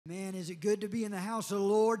Man, is it good to be in the house of the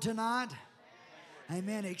Lord tonight?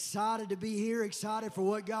 Amen. Excited to be here. Excited for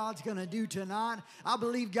what God's going to do tonight. I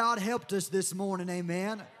believe God helped us this morning.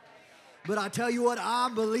 Amen. But I tell you what,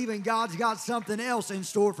 I'm believing God's got something else in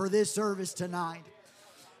store for this service tonight.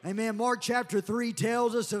 Amen. Mark chapter 3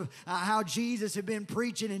 tells us of how Jesus had been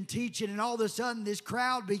preaching and teaching, and all of a sudden this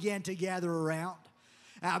crowd began to gather around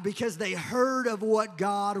because they heard of what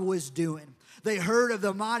God was doing. They heard of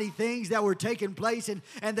the mighty things that were taking place, and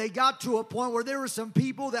they got to a point where there were some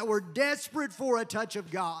people that were desperate for a touch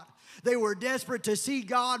of God. They were desperate to see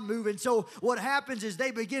God move. And so what happens is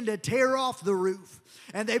they begin to tear off the roof,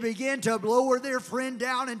 and they begin to lower their friend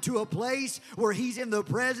down into a place where he's in the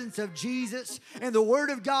presence of Jesus. And the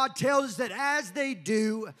Word of God tells us that as they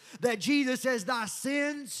do, that Jesus says, "Thy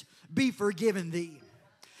sins be forgiven thee."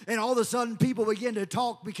 And all of a sudden, people begin to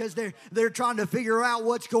talk because they're trying to figure out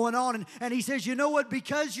what's going on. And he says, you know what?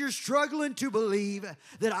 Because you're struggling to believe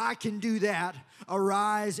that I can do that,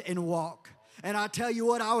 arise and walk. And I tell you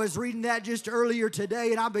what, I was reading that just earlier today,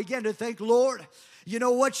 and I began to think, Lord, you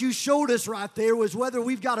know what you showed us right there was whether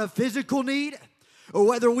we've got a physical need or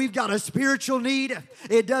whether we've got a spiritual need,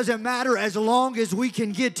 it doesn't matter as long as we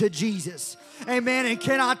can get to Jesus. Amen. And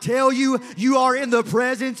can I tell you, you are in the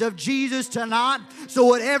presence of Jesus tonight. So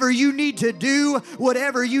whatever you need to do,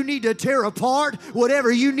 whatever you need to tear apart,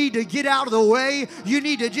 whatever you need to get out of the way, you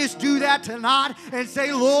need to just do that tonight and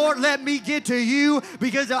say, Lord, let me get to you,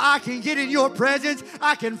 because if I can get in your presence,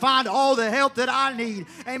 I can find all the help that I need.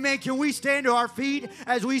 Amen. Can we stand to our feet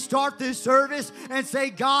as we start this service and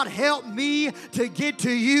say, God, help me to get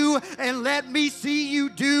to you and let me see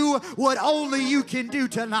you do what only you can do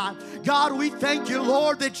tonight. God, we thank you,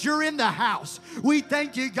 Lord, that you're in the house. We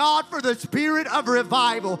thank you, God, for the spirit of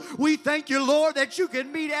revival. We thank you, Lord, that you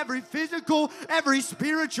can meet every physical, every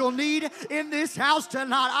spiritual need in this house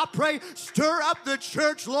tonight. I pray, stir up the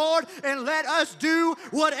church, Lord, and let us do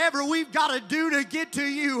whatever we've got to do to get to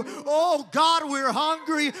you. Oh, God, we're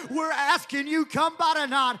hungry. We're asking you, come by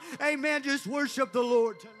tonight. Amen. Just worship the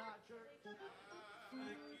Lord tonight.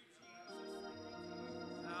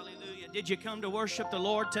 Did you come to worship the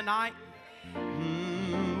Lord tonight?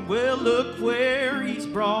 Well, look where He's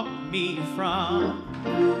brought me from.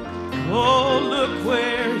 Oh, look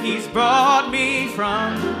where He's brought me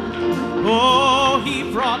from. Oh,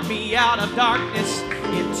 He brought me out of darkness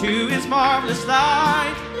into His marvelous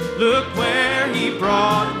light. Look where He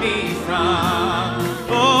brought me from.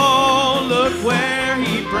 Oh, look where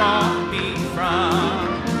He brought me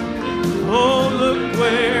from. Oh, look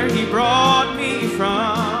where He brought me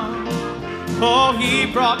from. Oh, He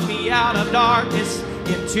brought me out of darkness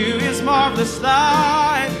into His marvelous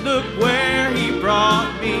light. Look where He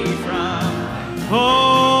brought me from.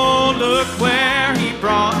 Oh, look where He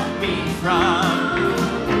brought me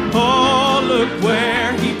from. Oh, look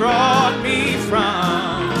where He brought me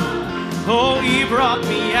from. Oh, He brought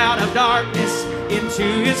me out of darkness into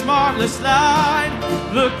His marvelous light.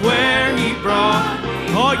 Look where He brought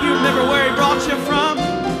me. Oh, you remember where He brought you from?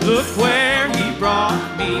 Look where He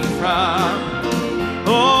brought me from.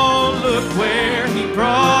 Oh, look where He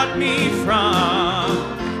brought me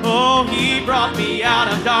from. Oh, He brought me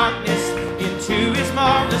out of darkness into His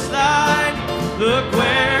marvelous light. Look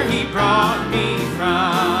where He brought me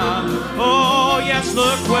from. Oh, yes,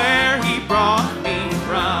 look where He brought me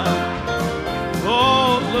from.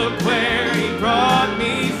 Oh, look where He brought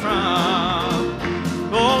me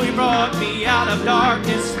from. Oh, He brought me out of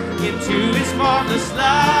darkness into His marvelous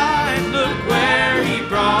light. Look where He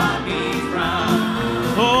brought me from.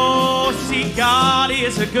 Oh, see, God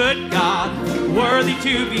is a good God, worthy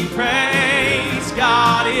to be praised.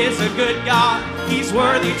 God is a good God, He's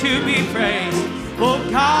worthy to be praised. Oh,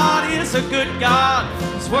 God is a good God,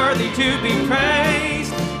 He's worthy to be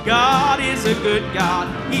praised. God is a good God,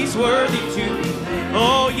 He's worthy to be praised.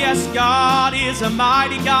 Oh, yes, God is a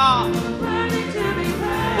mighty God.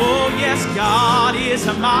 Oh, yes, God is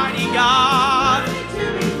a mighty God.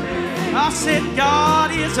 I said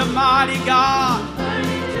God is a mighty God.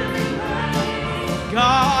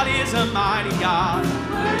 God is a mighty God.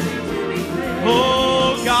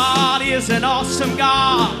 Oh, God is an awesome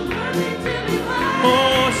God.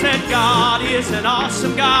 Oh, said God is an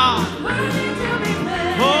awesome God.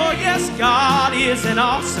 Oh, yes, God is an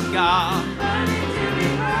awesome God.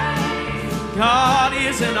 God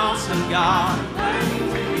is an awesome God.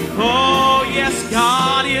 Oh, yes,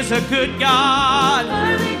 God is a good God.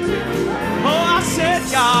 Oh, I said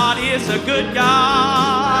God is a good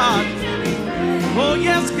God. Oh,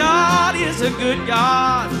 yes, God is a good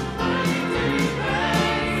God.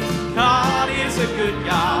 God is a good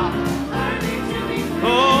God.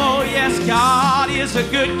 Oh, yes, God is a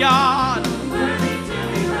good God.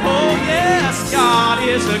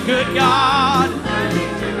 is a good God.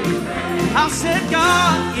 I said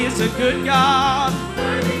God is a good God.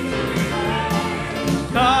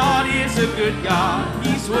 God is a good God.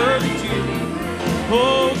 He's worthy to be.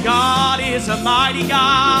 Oh, God is a mighty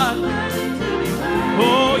God.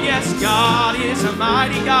 Oh, yes, God is a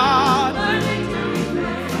mighty God.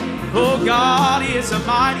 Oh, God is a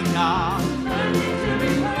mighty God.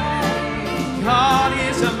 God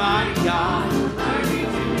is a mighty God.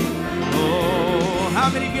 Oh, how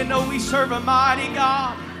many of you know we serve a mighty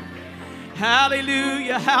God?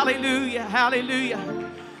 Hallelujah, hallelujah, hallelujah.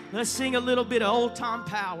 Let's sing a little bit of old time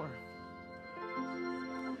power.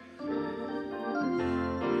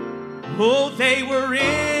 Oh, they were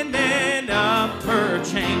in an upper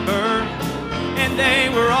chamber, and they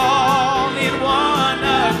were all in one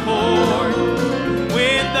accord.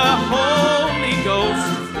 When the Holy Ghost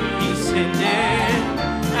descended,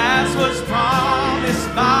 as was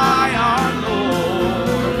promised by our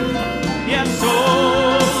Lord. Yes,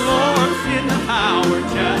 oh Lord, send the power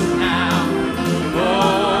just now. Oh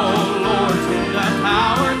Lord, send the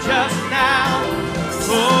power just now.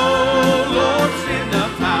 Oh Lord, send the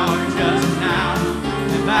power just now.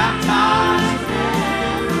 And baptize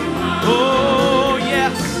everyone. Oh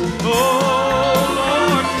yes, oh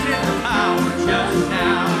Lord, send the power just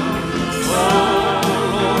now. Oh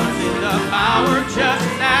Lord, send the power just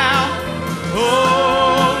now. Oh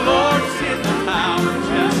Lord, send the power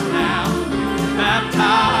just now.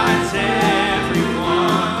 Baptize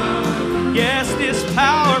everyone. Yes, this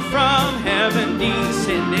power from heaven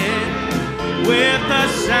descended with the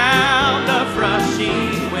sound of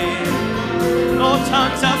rushing wind. Oh,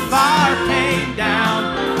 tongues of fire came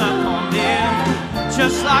down upon them,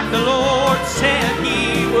 just like the Lord said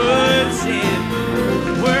He would send.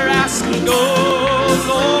 We're asking, oh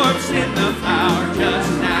Lord, send the power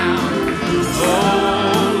just now. Oh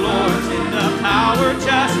Lord, send the power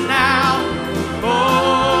just now.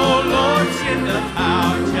 Oh Lord, send the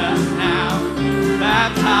power just now.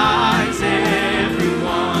 Baptize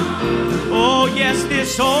everyone. Oh yes,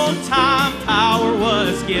 this old time power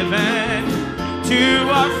was given to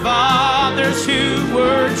our fathers who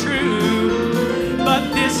were true.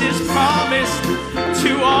 But this is promised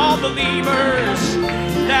to all believers,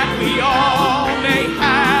 that we all may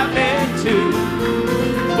have it too.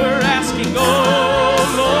 We're asking, oh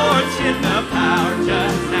Lord, send the power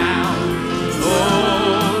just now.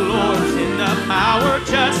 Oh Lord, send the power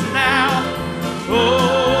just now.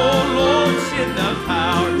 Oh Lord, send the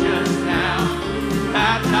power just now.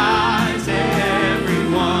 Baptize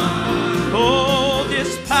everyone. Oh,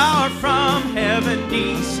 this power from heaven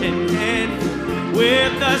descended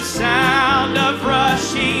with the sound of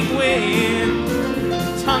rushing wind.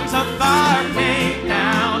 Tongues of fire came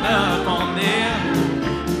down upon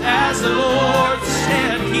them, as the Lord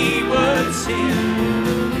said He would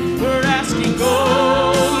send. We're asking,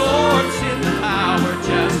 oh Lord, send the power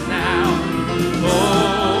just now.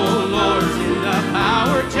 Oh Lord, send the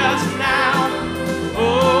power just now.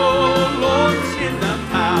 Oh Lord, send the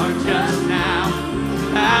power just now.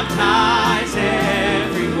 Baptize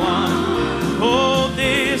everyone. Oh,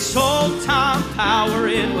 this old time power,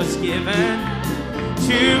 it was given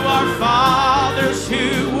to our fathers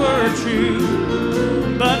who were true.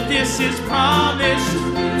 But this is promised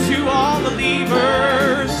to all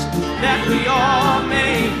believers, that we all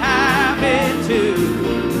may have it too.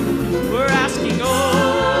 We're asking,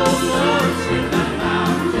 oh Lord, send the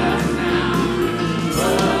power just now. Oh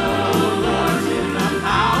Lord, send the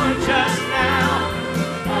power just now.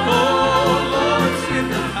 Oh Lord, send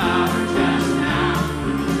the power just now.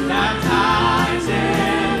 Baptize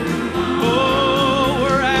everyone. Oh,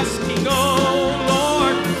 we're asking, oh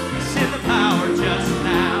Lord, send the power just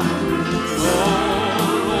now. Oh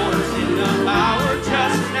Lord, send the power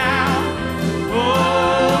just now. Oh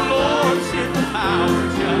Lord, send the power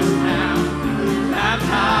just now.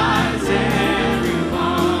 Baptize everyone.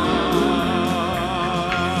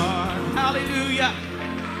 Hallelujah.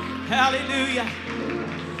 Hallelujah.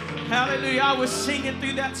 Hallelujah. I was singing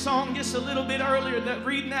through that song just a little bit earlier,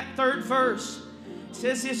 reading that third verse. It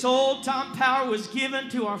says this old time power was given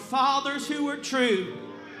to our fathers who were true.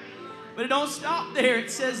 But it don't stop there. It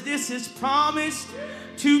says this is promised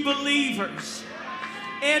to believers,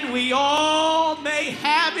 and we all may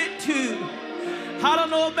have it too. I don't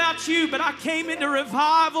know about you, but I came into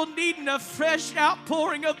revival needing a fresh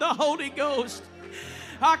outpouring of the Holy Ghost.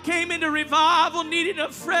 I came into revival needing a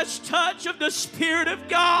fresh touch of the Spirit of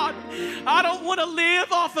God. I don't want to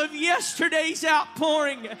live off of yesterday's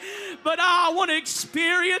outpouring, but I want to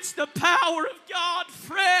experience the power of God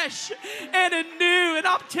fresh and anew. And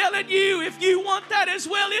I'm telling you, if you want that as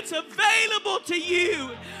well, it's available to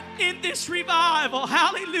you. in this revival.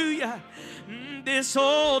 Hallelujah. This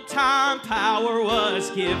old time power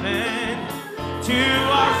was given to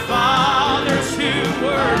our fathers who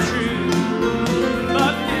were true.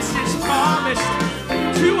 But this is promised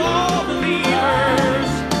to all believers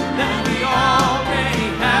that we all may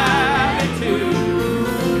have it too.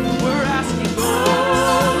 We're asking, oh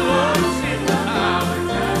Lord, send the power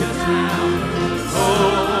just now. Oh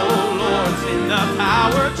Lord, send the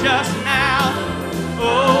power just now.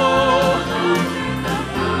 Oh,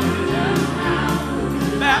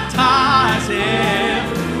 baptize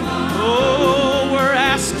everyone. Oh, we're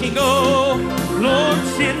asking, oh Lord,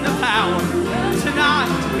 send the power tonight.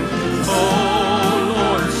 Oh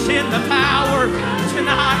Lord, send the power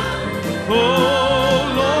tonight.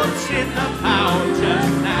 Oh Lord, send the power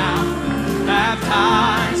just now.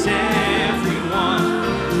 Baptize everyone.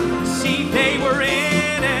 See, they were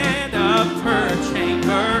in an upper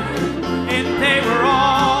chamber, and they were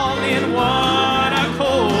all in one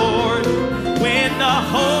accord when the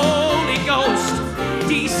Holy Ghost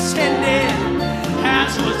descended,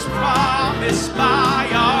 as was promised by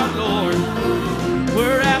our Lord.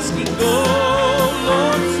 We're asking, oh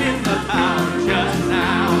Lord, send the power just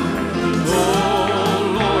now. Oh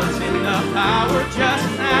Lord, send the power just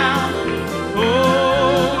now. Oh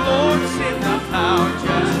Lord, send the power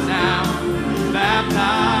just now.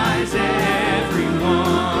 Baptize everyone.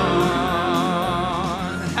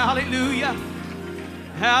 Hallelujah.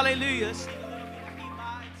 Hallelujah.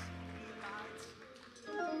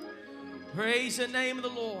 Praise the name of the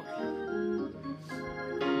Lord.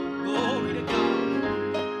 Glory to God.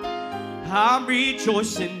 I'm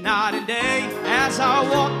rejoicing night and day as I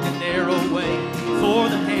walk the narrow way, for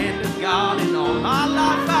the hand of God in all my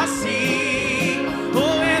life I see.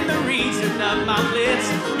 Oh, and the reason of my bliss,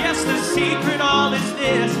 yes, the secret all is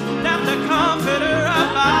this, that the Comforter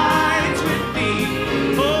abides with me.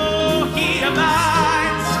 Oh, He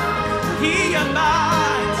abides, He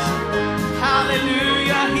abides.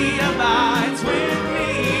 Hallelujah, He abides with me.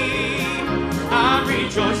 I'm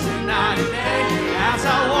rejoicing night and day as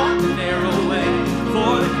I walk the narrow way,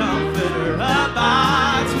 for the Comforter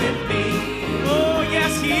abides with me. Oh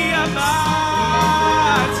yes, He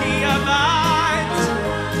abides, He abides.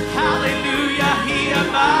 Hallelujah, He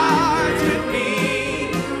abides with me.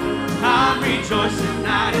 I'm rejoicing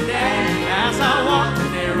night and day as I walk the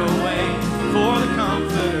narrow way, for the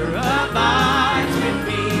Comforter abides with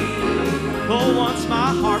me. Oh, once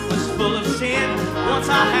my heart was full of sin, once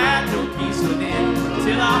I had no peace within,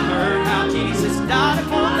 till I heard how Jesus died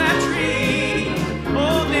upon that tree.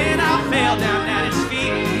 Oh, then I fell down at His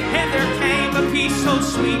feet, and there came a peace so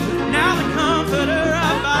sweet. Now the Comforter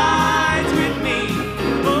abides with me.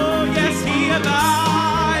 Oh, yes, He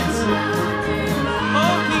abides.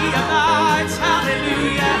 Oh, He abides.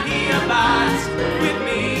 Hallelujah, He abides with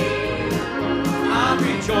me. I'm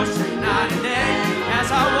rejoicing night and day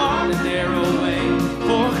as I walk the narrow way,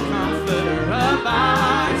 for the Comforter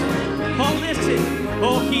abides with me. Oh, listen,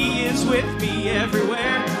 oh, He is with me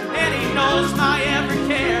everywhere, and He knows my every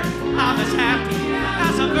care. I'm as happy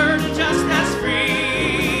as a bird and just as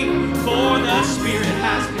free, for the Spirit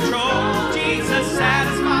has control. Jesus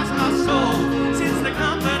satisfies my soul, since the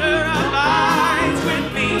Comforter abides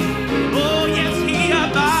with me. Oh, yes, He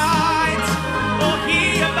abides. Oh,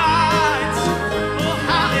 He abides. Oh,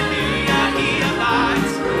 hallelujah, He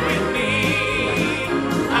abides with me.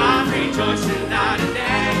 I'm rejoicing night and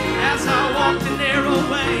day as I walk the narrow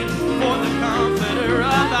way, for the Comforter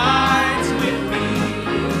abides with me.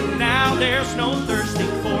 Now there's no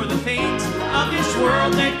thirsting for the things of this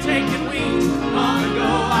world, they've taken wings. Long ago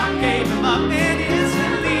I gave them up, and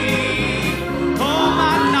instantly all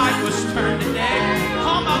my night was turned to day,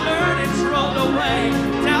 all my burdens rolled away.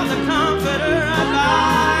 Now the Comforter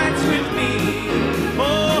abides with me.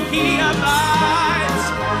 Oh, He abides,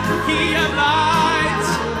 He abides.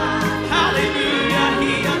 Hallelujah,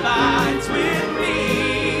 He abides with me.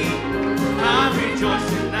 I'm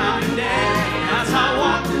rejoicing night and day as I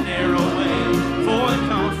walk the narrow way, for the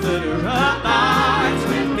Comforter abides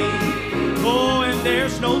with me. Oh, and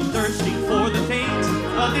there's no thirsting for the things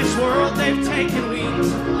of this world, they've taken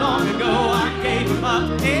wings. Long ago I gave them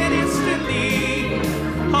up, and instantly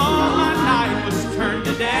all my night was turned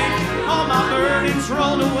to day, all my burdens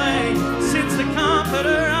rolled away, since the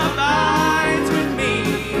Comforter abides with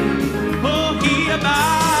me. Oh, He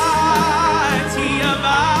abides, He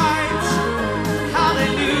abides.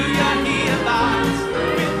 Hallelujah, He abides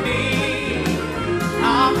with me.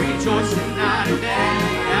 I'm rejoicing night and day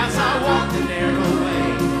as I walk the narrow way.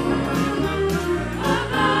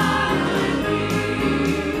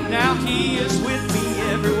 Now He is with me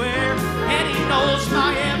everywhere, and He knows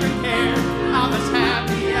my every care. I'm as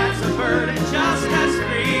happy as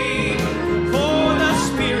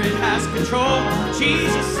control.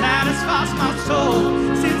 Jesus satisfies my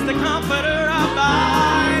soul, since the Comforter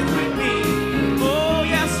abides with me. Oh,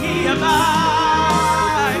 yes, He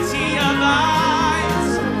abides, He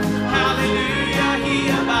abides. Hallelujah, He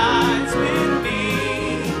abides with me.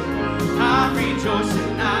 I rejoice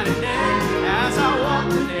night and day as I walk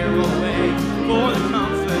the narrow way, for the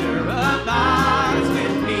Comforter abides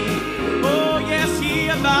with me. Oh, yes, He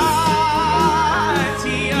abides,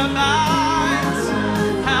 He abides.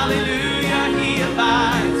 Hallelujah, He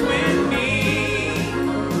abides with me.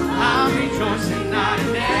 I'm rejoicing night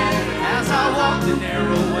and day as I walk the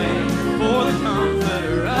narrow way, for the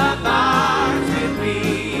Comforter abides with me.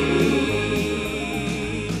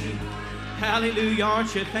 Hallelujah,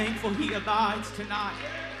 aren't you thankful He abides tonight?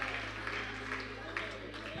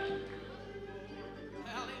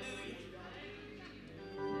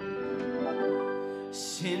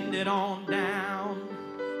 Send it on down,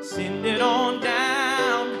 send it on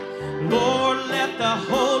down. Lord, let the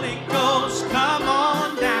Holy Ghost come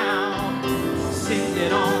on down. Send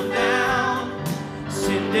it on down,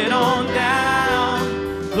 send it on down.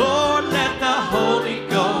 Lord, let the Holy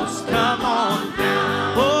Ghost come on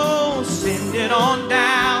down. Oh, send it on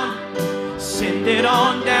down, send it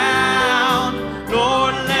on down.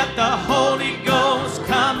 Lord, let the Holy Ghost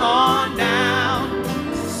come on down.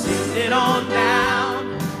 Send it on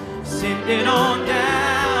down, send it on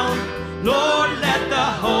down. Lord, let the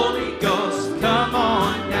Holy Ghost come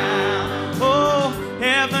on down. Oh,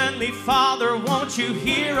 Heavenly Father, won't you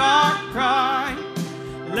hear our cry?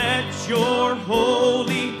 Let your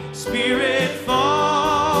Holy Spirit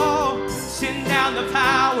fall. Send down the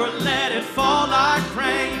power, let it fall like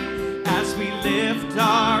rain, as we lift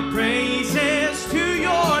our praises to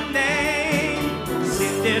your name.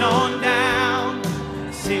 Send it on down,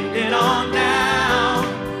 send it on down.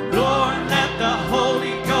 Lord, let the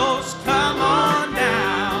Holy Ghost come on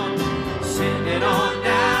down. Send it on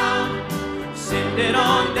down, send it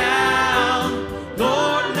on down.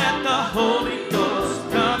 Lord, let the Holy Ghost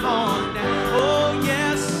come on down. Oh,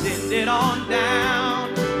 yes, send it on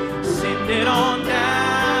down, send it on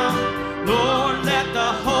down. Lord, let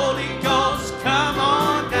the Holy Ghost come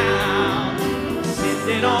on down. Send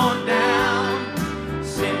it on down,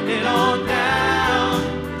 send it on down.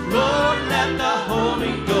 Lord, let the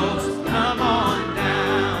Holy Ghost come on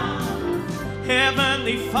down.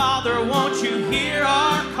 Heavenly Father, won't you hear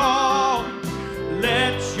our call?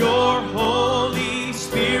 Let your Holy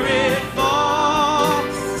Spirit fall.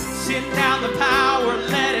 Send down the power,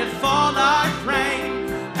 let it fall like rain,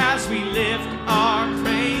 as we lift our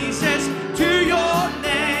praises to your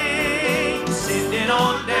name. Send it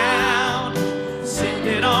on down, send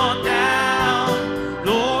it on down.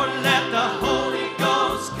 Lord, let the Holy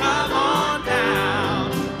Ghost come on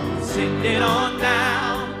down. Send it on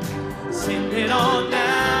down, send it on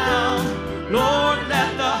down. Lord,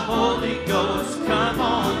 let the Holy Ghost come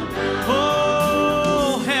on down.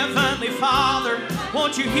 Oh, Heavenly Father,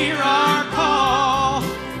 won't you hear our call?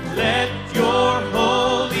 Let your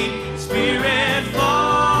Holy Spirit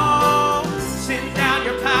fall. Send down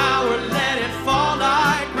your power, let it fall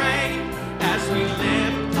like rain, as we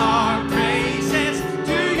lift our praises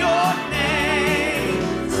to your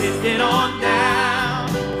name. Send it on down,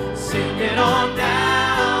 send it on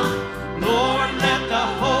down. Lord, let the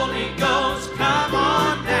Holy Ghost come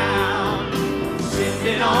on down. Send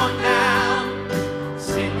it on down,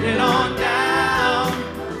 send it on down.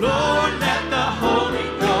 Lord, let the Holy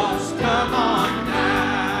Ghost come on down.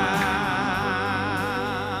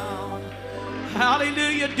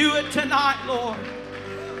 Hallelujah, do it tonight, Lord.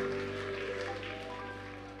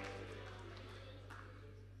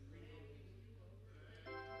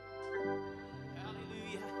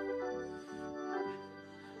 Hallelujah.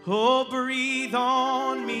 Oh, breathe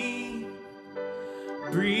on me,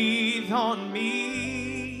 breathe on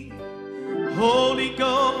me. Holy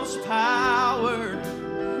Ghost power,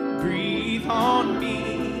 breathe on me.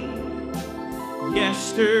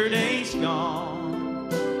 Yesterday's gone,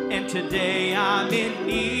 and today I'm in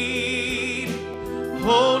need.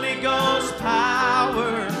 Holy Ghost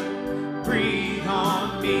power, breathe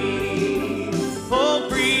on me. Oh,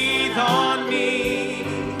 breathe on me,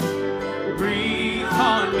 breathe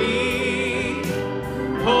on me.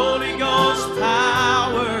 Holy Ghost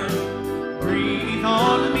power, breathe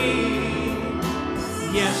on me.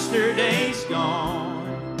 Yesterday's gone,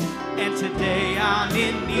 and today I'm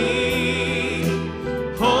in need.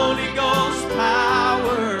 Holy Ghost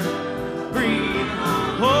power, breathe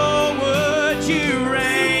on me. Oh, would you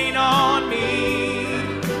rain on me?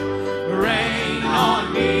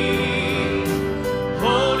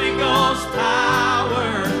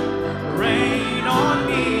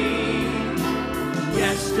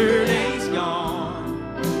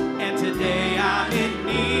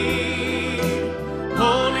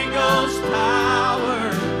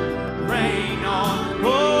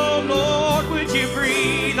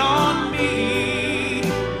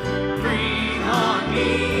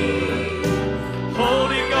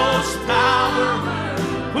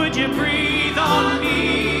 you breathe on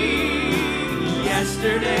me.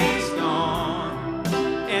 Yesterday's gone,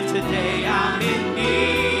 and today I'm in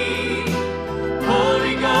need.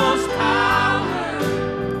 Holy Ghost power.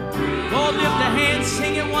 Oh, lift a hand,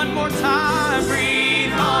 sing it one more time.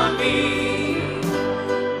 Breathe on me.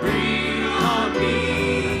 Breathe on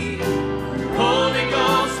me. Holy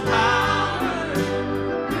Ghost power.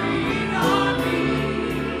 Breathe on me.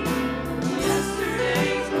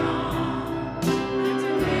 Yesterday's gone, and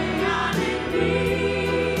today I'm in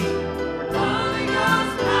need. Holy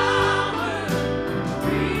Ghost power.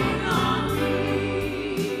 Breathe on me.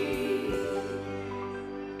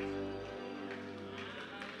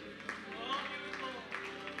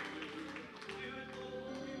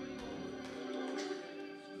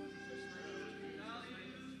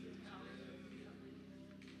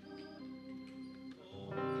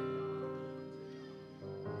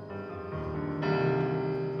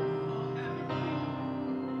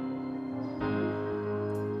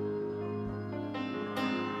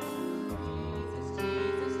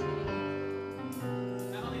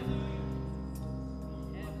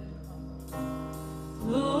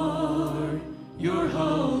 Lord, you're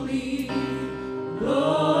holy.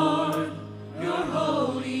 Lord, you're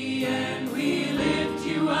holy, and we lift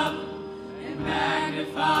you up and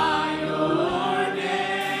magnify your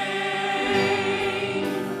name.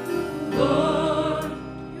 Lord,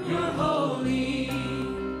 you're holy.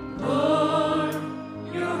 Lord,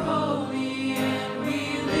 you're holy, and we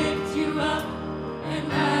lift you up and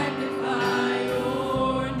magnify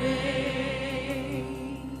your name.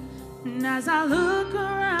 And as I look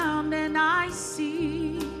around and I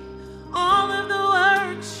see all of the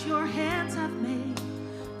works your hands have made,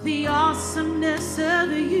 the awesomeness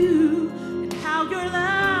of you, and how your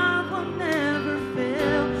love will never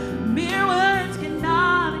fail. Mere words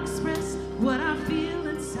cannot express what I feel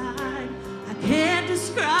inside. I can't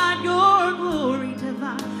describe your glory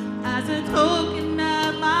divine as a token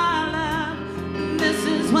of my love. And this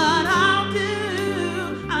is what I'll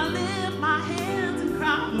do. I lift my hands and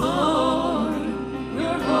cry, Lord,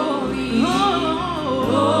 you're holy.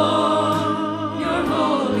 Lord, you're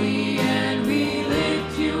holy, and we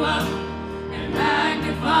lift you up and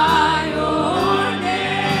magnify your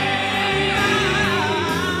name.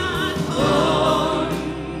 Lord,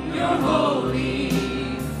 you're holy.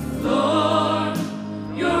 Lord,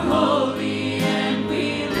 you're holy, and we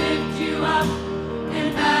lift you up and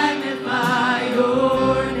magnify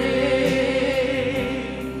your name.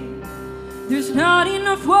 There's not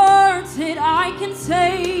enough words that I can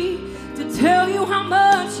say to tell you how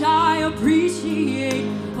much I appreciate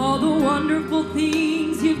all the wonderful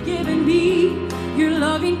things you've given me. Your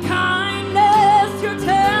loving kindness, your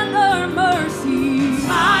tender mercy.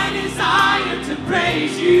 My desire to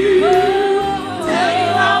praise you, tell you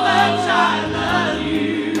how much I love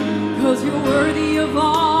you. 'Cause you're worthy of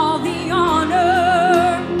all the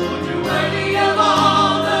honor. Lord, you're worthy of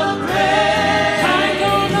all the praise. I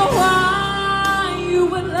don't know why you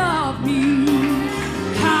would love me,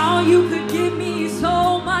 how you could give me so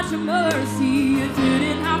much mercy. You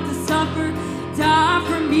didn't have to suffer, die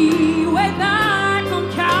for me way back on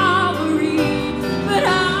Calvary.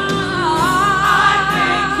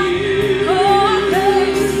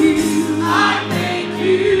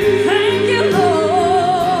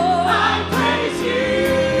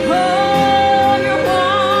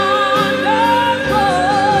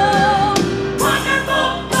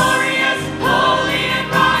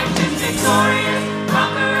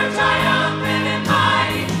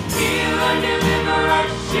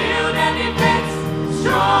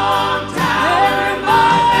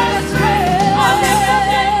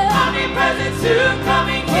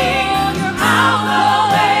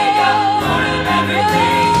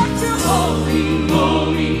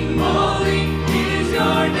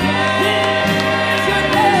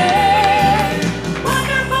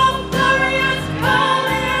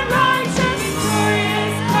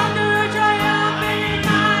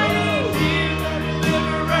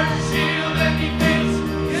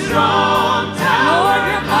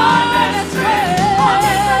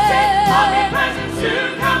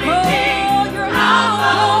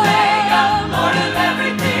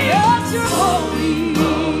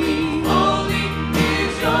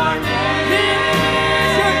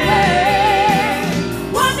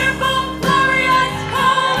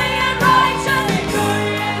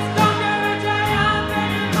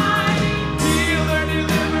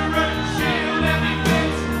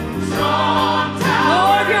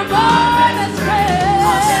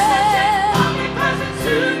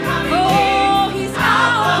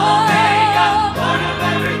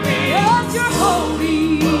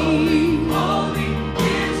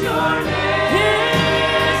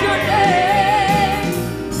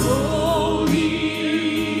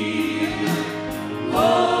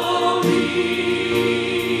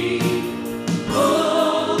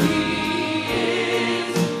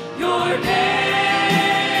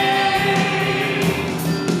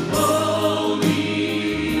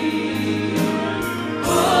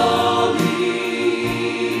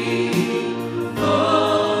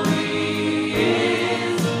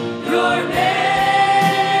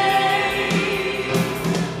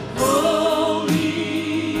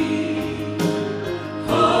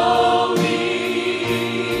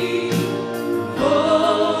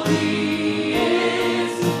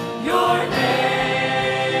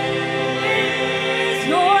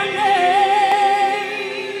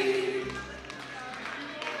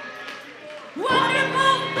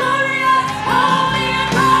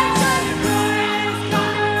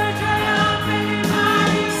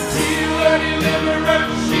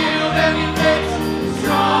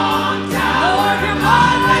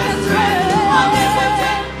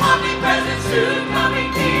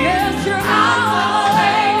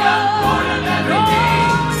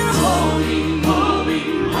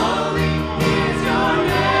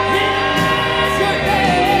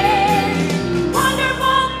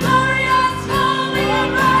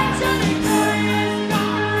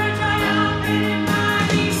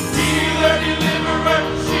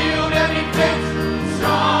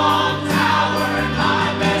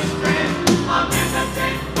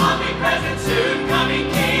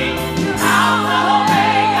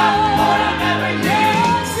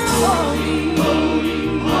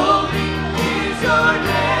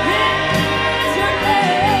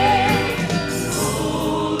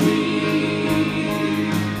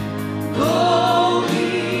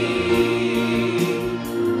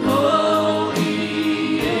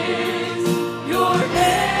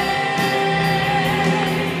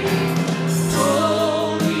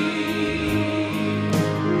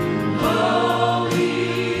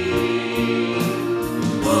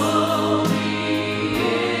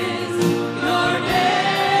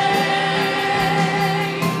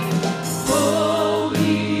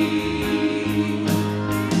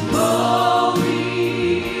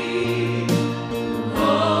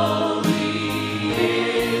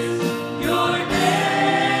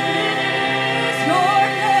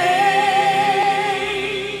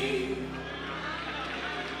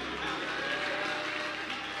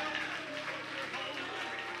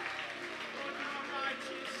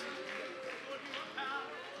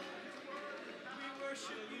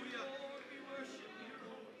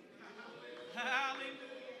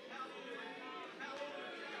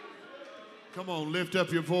 Come on, lift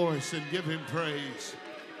up your voice and give him praise.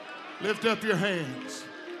 Lift up your hands.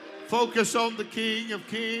 Focus on the King of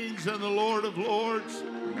Kings and the Lord of Lords.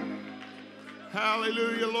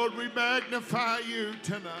 Hallelujah, Lord, we magnify you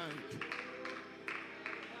tonight.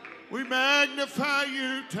 We magnify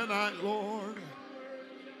you tonight, Lord.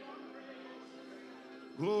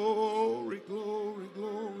 Glory, glory,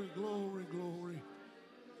 glory, glory, glory.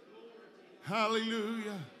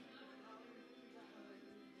 Hallelujah.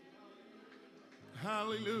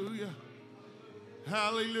 Hallelujah.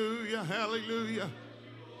 Hallelujah. Hallelujah.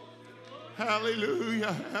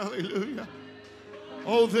 Hallelujah. Hallelujah.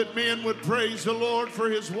 Oh, that men would praise the Lord for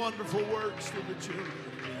his wonderful works to the children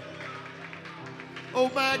of men.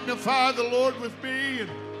 Oh, magnify the Lord with me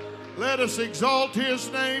and let us exalt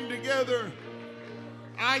his name together.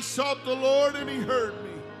 I sought the Lord and he heard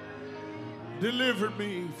me, delivered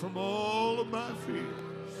me from all of my fears.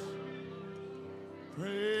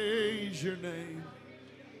 Praise your name.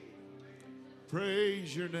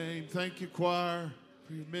 Praise your name. Thank you, choir,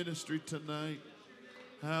 for your ministry tonight.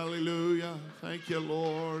 Hallelujah. Thank you,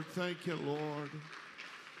 Lord. Thank you, Lord.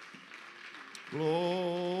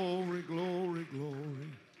 Glory, glory,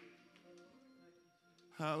 glory.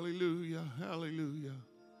 Hallelujah. Hallelujah.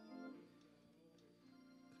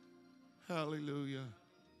 Hallelujah.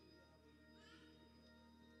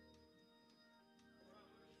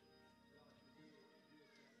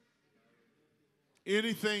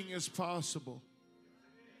 Anything is possible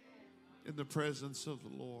in the presence of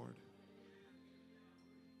the Lord.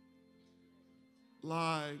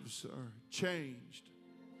 Lives are changed.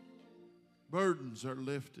 Burdens are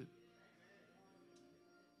lifted.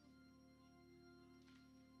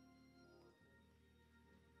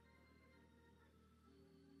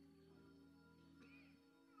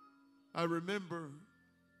 I remember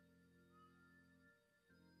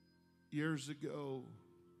years ago,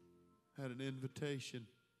 had an invitation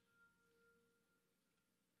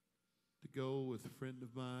to go with a friend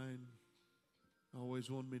of mine.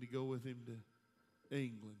 Always wanted me to go with him to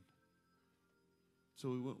England. So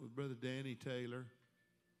we went with Brother Danny Taylor.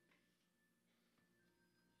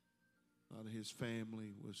 A lot of his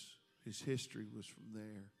family his history was from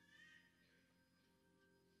there.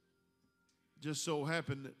 Just so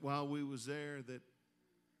happened that while we was there that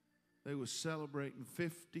they was celebrating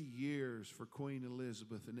 50 years for Queen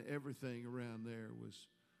Elizabeth, and everything around there was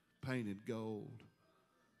painted gold.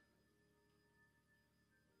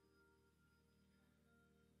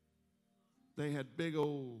 They had big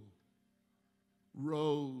old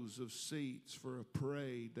rows of seats for a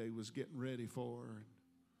parade they was getting ready for. And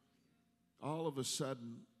all of a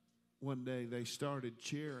sudden, one day they started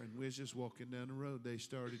cheering. We was just walking down the road. They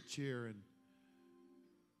started cheering.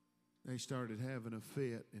 They started having a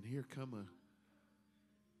fit, and here come a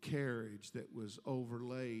carriage that was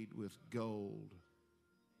overlaid with gold.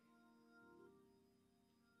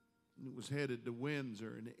 And it was headed to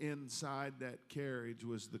Windsor, and inside that carriage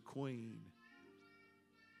was the Queen.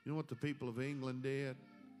 You know what the people of England did?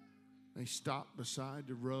 They stopped beside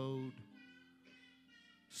the road.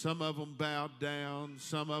 Some of them bowed down.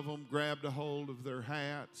 Some of them grabbed a hold of their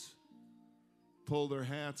hats, pulled their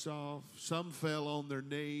hats off. Some fell on their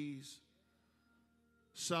knees.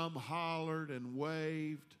 Some hollered and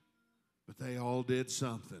waved, but they all did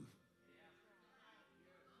something.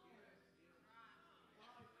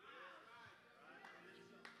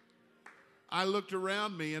 I looked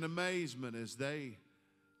around me in amazement as they're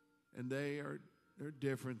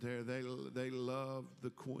different there. They love the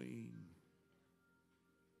Queen.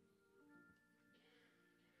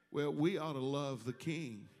 Well, we ought to love the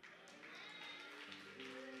King.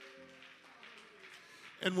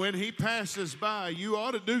 And when he passes by, you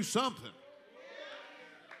ought to do something.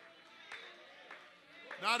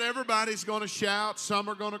 Not everybody's going to shout. Some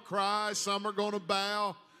are going to cry. Some are going to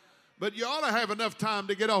bow. But you ought to have enough time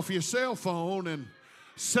to get off your cell phone and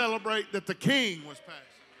celebrate that the King was passing.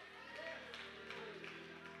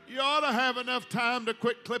 You ought to have enough time to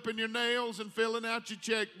quit clipping your nails and filling out your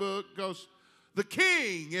checkbook, because the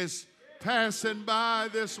King is passing by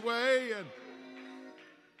this way. And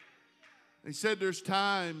they said there's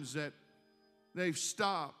times that they've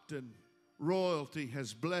stopped and royalty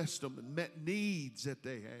has blessed them and met needs that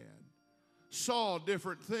they had. Saw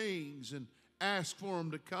different things and asked for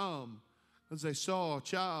them to come because they saw a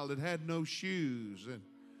child that had no shoes and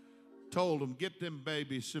told them, get them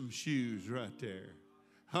babies some shoes right there.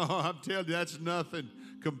 Oh, I'm telling you, that's nothing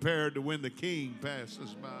compared to when the King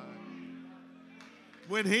passes by.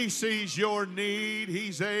 When he sees your need,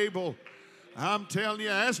 he's able. I'm telling you,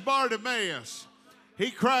 ask Bartimaeus. He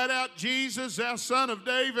cried out, Jesus, thou son of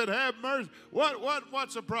David, have mercy.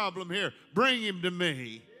 What's the problem here? Bring him to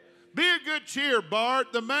me. Be of good cheer,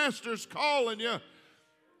 Bart. The master's calling you.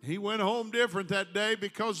 He went home different that day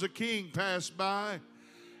because the king passed by.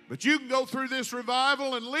 But you can go through this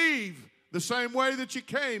revival and leave the same way that you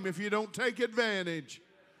came if you don't take advantage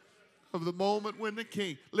of the moment when the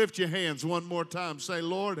king. Lift your hands one more time. Say,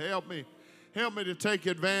 Lord, help me. Help me to take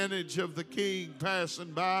advantage of the king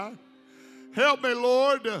passing by. Help me,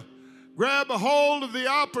 Lord, to grab a hold of the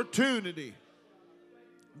opportunity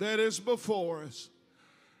that is before us,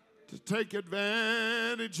 to take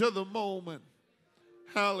advantage of the moment.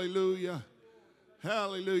 Hallelujah.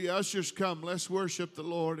 Hallelujah. Ushers, come. Let's worship the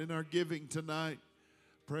Lord in our giving tonight.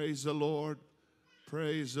 Praise the Lord.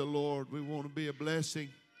 Praise the Lord. We want to be a blessing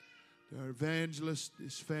to our evangelist,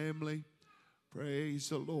 his family. Praise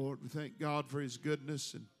the Lord. We thank God for his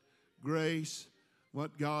goodness and grace,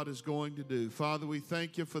 what God is going to do. Father, we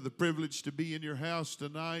thank you for the privilege to be in your house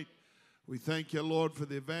tonight. We thank you, Lord, for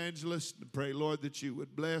the evangelist, and pray, Lord, that you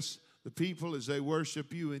would bless the people as they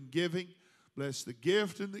worship you in giving. Bless the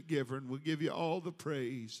gift and the giver, and we'll give you all the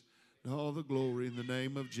praise and all the glory in the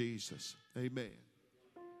name of Jesus. Amen.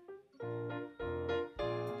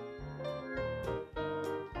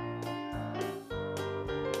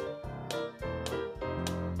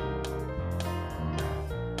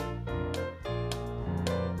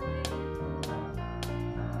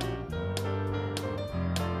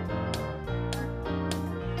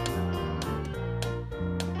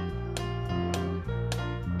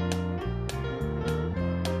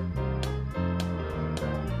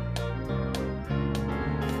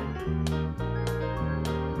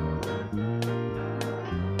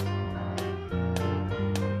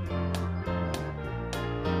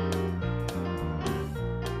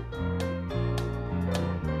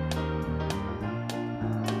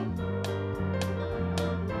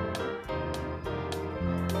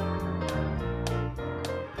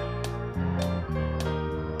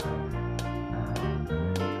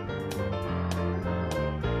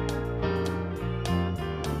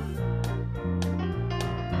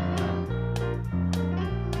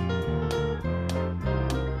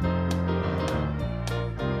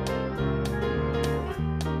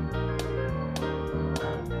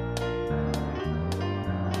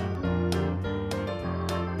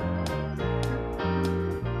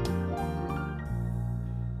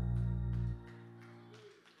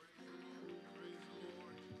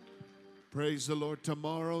 Praise the Lord.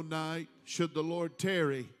 Tomorrow night, should the Lord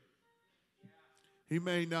tarry, he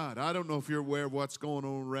may not. I don't know if you're aware of what's going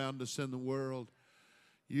on around us in the world.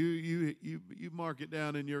 You mark it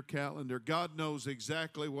down in your calendar. God knows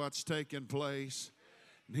exactly what's taking place,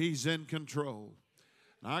 and he's in control.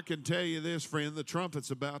 And I can tell you this, friend, the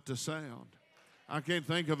trumpet's about to sound. I can't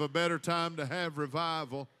think of a better time to have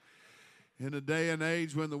revival in a day and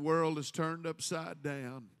age when the world is turned upside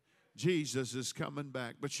down. Jesus is coming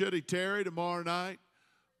back. But should he tarry tomorrow night,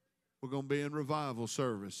 we're going to be in revival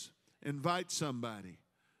service. Invite somebody.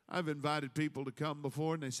 I've invited people to come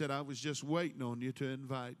before, and they said, I was just waiting on you to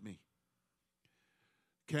invite me.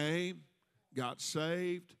 Came, got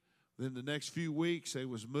saved. Then the next few weeks, they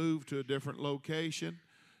was moved to a different location.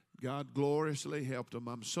 God gloriously helped them.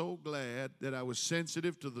 I'm so glad that I was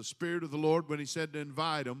sensitive to the Spirit of the Lord when he said to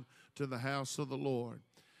invite them to the house of the Lord.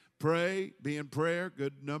 Pray, be in prayer.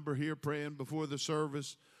 Good number here praying before the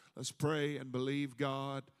service. Let's pray and believe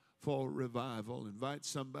God for revival. Invite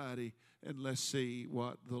somebody and let's see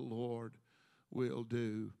what the Lord will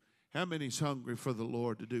do. How many's hungry for the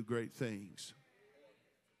Lord to do great things?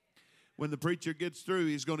 When the preacher gets through,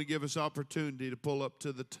 he's going to give us opportunity to pull up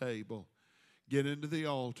to the table, get into the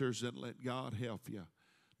altars, and let God help you.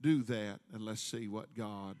 Do that, and let's see what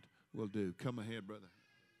God will do. Come ahead, brother.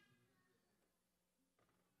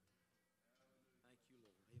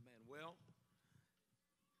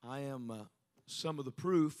 I am some of the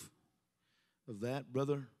proof of that.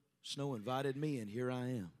 Brother Snow invited me, and here I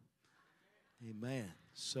am. Amen.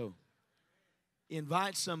 So,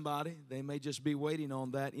 invite somebody. They may just be waiting on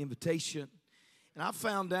that invitation. And I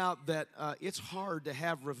found out that it's hard to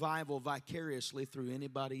have revival vicariously through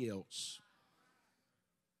anybody else.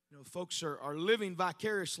 You know, folks are living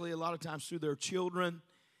vicariously a lot of times through their children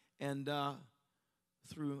and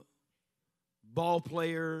through ball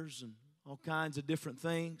players and all kinds of different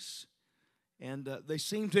things. And they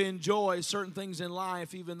seem to enjoy certain things in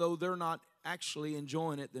life even though they're not actually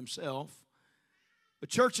enjoying it themselves. But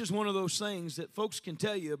church is one of those things that folks can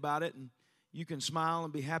tell you about it and you can smile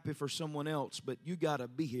and be happy for someone else, but you got to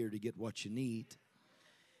be here to get what you need.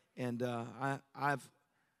 And I've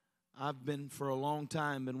I've been for a long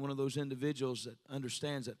time been one of those individuals that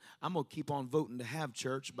understands that I'm going to keep on voting to have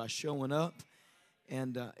church by showing up.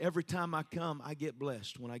 And every time I come, I get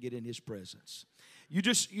blessed when I get in His presence. You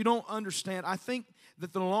don't understand. I think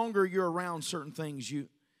that the longer you're around certain things, you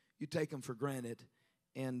take them for granted.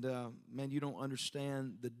 And, man, you don't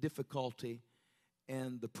understand the difficulty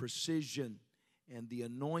and the precision and the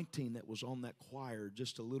anointing that was on that choir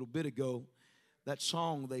just a little bit ago. That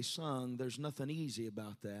song they sung, there's nothing easy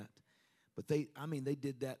about that. But they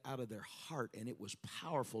did that out of their heart, and it was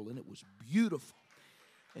powerful, and it was beautiful.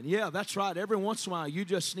 And yeah, that's right. Every once in a while, you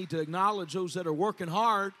just need to acknowledge those that are working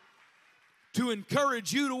hard to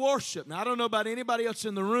encourage you to worship. Now, I don't know about anybody else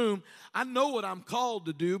in the room. I know what I'm called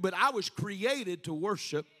to do, but I was created to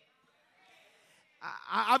worship.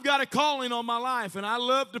 I've got a calling on my life, and I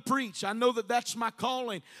love to preach. I know that that's my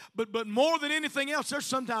calling. But more than anything else, there's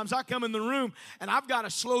sometimes I come in the room, and I've got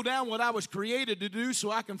to slow down what I was created to do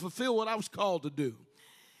so I can fulfill what I was called to do.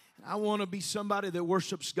 And I want to be somebody that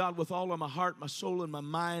worships God with all of my heart, my soul, and my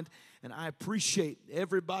mind. And I appreciate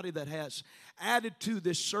everybody that has added to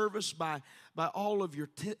this service by all of your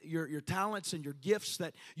talents and your gifts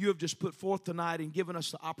that you have just put forth tonight and given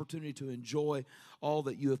us the opportunity to enjoy all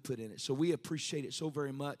that you have put in it. So we appreciate it so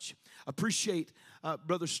very much. Appreciate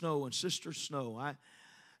Brother Snow and Sister Snow.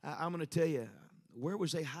 I'm going to tell you, where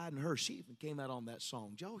was they hiding her? She even came out on that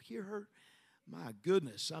song. Did y'all hear her? My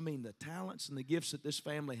goodness. I mean, the talents and the gifts that this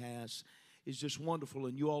family has is just wonderful,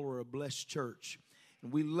 and you all are a blessed church.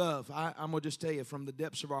 And we love, I'm going to just tell you, from the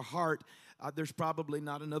depths of our heart, there's probably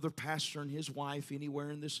not another pastor and his wife anywhere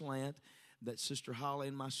in this land that Sister Holly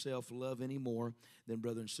and myself love any more than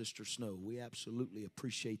Brother and Sister Snow. We absolutely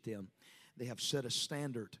appreciate them. They have set a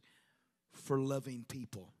standard for loving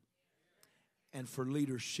people and for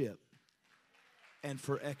leadership and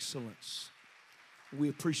for excellence. We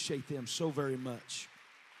appreciate them so very much.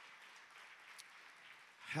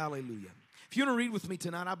 Hallelujah. If you want to read with me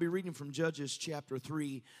tonight, I'll be reading from Judges chapter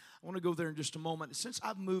 3. I want to go there in just a moment. Since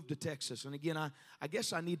I've moved to Texas, and again, I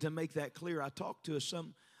guess I need to make that clear. I talked to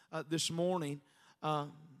some this morning.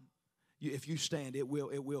 If you stand, it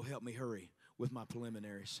will help me hurry with my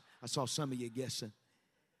preliminaries. I saw some of you guessing.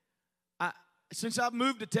 Since I've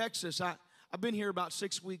moved to Texas, I've been here about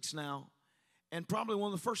 6 weeks now. And probably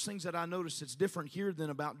one of the first things that I noticed that's different here than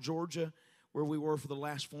about Georgia, where we were for the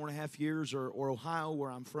last 4.5 years, or Ohio, where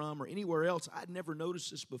I'm from, or anywhere else. I'd never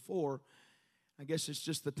noticed this before. I guess it's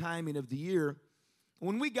just the timing of the year.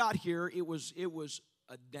 When we got here, it was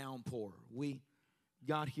a downpour. We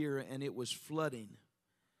got here, and it was flooding.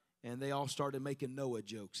 And they all started making Noah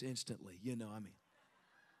jokes instantly.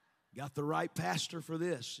 Got the right pastor for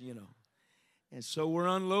this, And so we're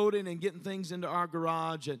unloading and getting things into our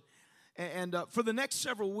garage, and for the next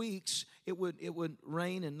several weeks, it would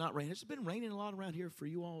rain and not rain. It's been raining a lot around here for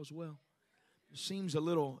you all as well. It seems a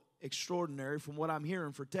little extraordinary from what I'm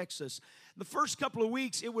hearing for Texas. The first couple of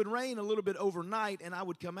weeks, it would rain a little bit overnight, and I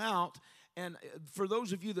would come out. And for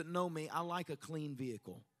those of you that know me, I like a clean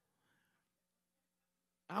vehicle.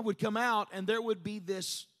 I would come out, and there would be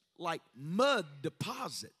this like mud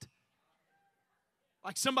deposit.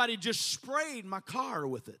 Like somebody just sprayed my car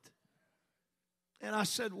with it. And I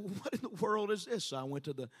said, what in the world is this? So I went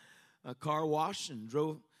to the car wash and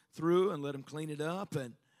drove through and let them clean it up.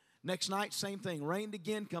 And next night, same thing. Rained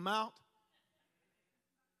again, come out.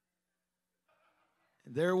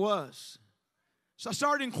 And there it was. So I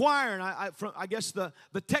started inquiring. I guess the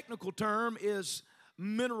technical term is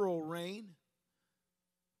mineral rain.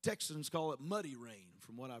 Texans call it muddy rain,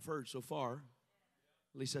 from what I've heard so far.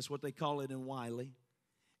 At least that's what they call it in Wiley.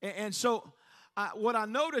 And so what I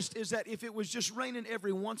noticed is that if it was just raining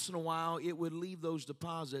every once in a while, it would leave those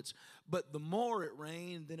deposits. But the more it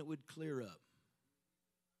rained, then it would clear up.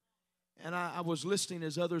 And I was listening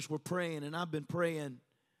as others were praying, and I've been praying.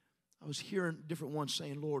 I was hearing different ones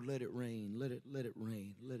saying, Lord, let it rain, let it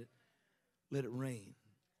rain, let it rain.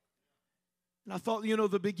 And I thought,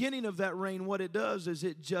 the beginning of that rain, what it does is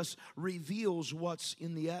it just reveals what's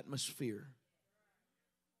in the atmosphere.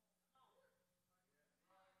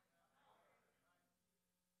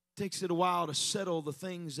 Takes it a while to settle the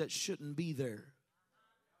things that shouldn't be there.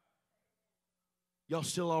 Y'all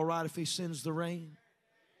still all right if he sends the rain?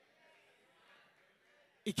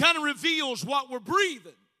 It kind of reveals what we're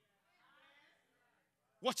breathing.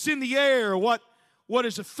 What's in the air, what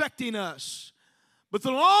is affecting us. But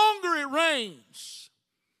the longer it rains,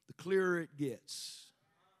 the clearer it gets.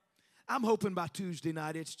 I'm hoping by Tuesday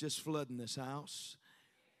night it's just flooding this house.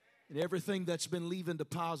 And everything that's been leaving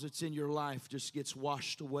deposits in your life just gets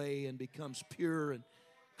washed away and becomes pure and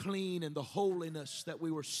clean. And the holiness that we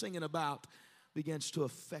were singing about begins to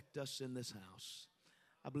affect us in this house.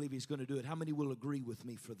 I believe He's going to do it. How many will agree with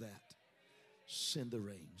me for that? Send the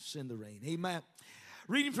rain. Send the rain. Amen.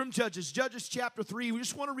 Reading from Judges. Judges chapter 3. We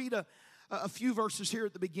just want to read a few verses here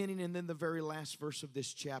at the beginning and then the very last verse of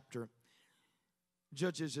this chapter.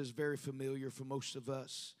 Judges is very familiar for most of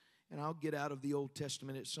us. And I'll get out of the Old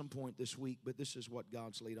Testament at some point this week, but this is what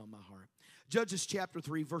God's laid on my heart. Judges chapter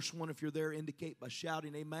 3, verse 1, if you're there, indicate by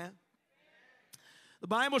shouting amen. The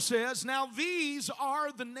Bible says, "Now these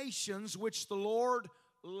are the nations which the Lord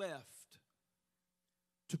left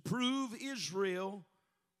to prove Israel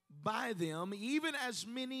by them, even as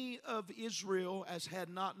many of Israel as had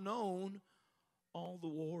not known all the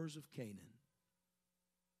wars of Canaan."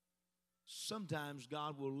 Sometimes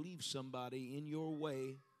God will leave somebody in your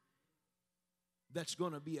way that's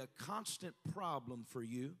going to be a constant problem for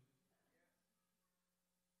you,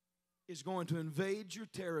 is going to invade your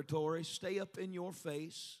territory, stay up in your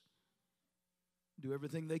face, do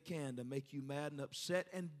everything they can to make you mad and upset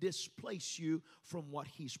and displace you from what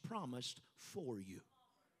He's promised for you.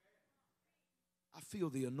 I feel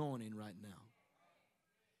the anointing right now.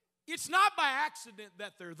 It's not by accident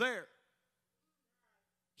that they're there.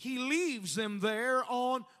 He leaves them there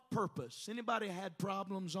on purpose. Anybody had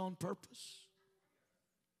problems on purpose?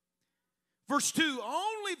 Verse 2,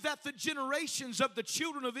 "Only that the generations of the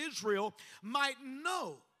children of Israel might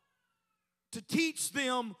know to teach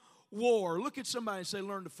them war." Look at somebody and say,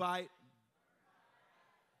 learn to fight.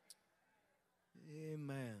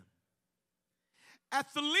 Amen.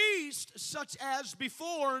 "At the least, such as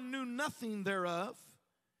before knew nothing thereof,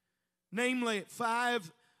 namely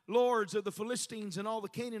 5 lords of the Philistines and all the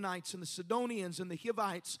Canaanites and the Sidonians and the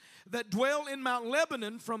Hivites that dwell in Mount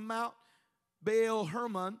Lebanon, from Mount Baal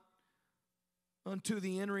Hermon unto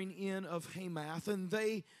the entering in of Hamath, and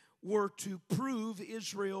they were to prove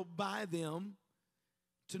Israel by them,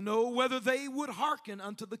 to know whether they would hearken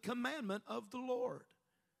unto the commandment of the Lord,"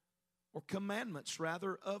 or commandments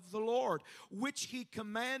rather of the Lord, "which He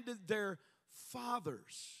commanded their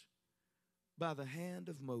fathers by the hand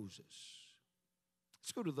of Moses."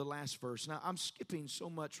 Let's go to the last verse. Now, I'm skipping so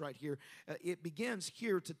much right here. It begins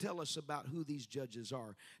here to tell us about who these judges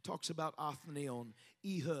are. It talks about Othniel and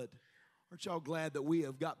Ehud. Aren't y'all glad that we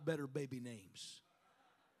have got better baby names?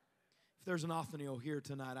 If there's an Othniel here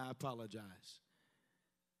tonight, I apologize.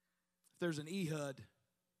 If there's an Ehud,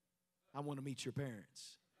 I want to meet your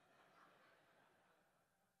parents.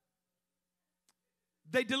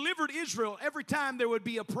 They delivered Israel. Every time there would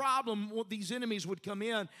be a problem, these enemies would come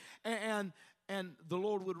in, and the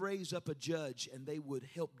Lord would raise up a judge, and they would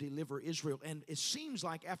help deliver Israel. And it seems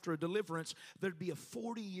like after a deliverance, there'd be a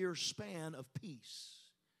 40-year span of peace.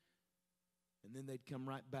 And then they'd come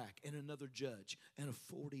right back, and another judge, and a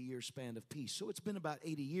 40-year span of peace. So it's been about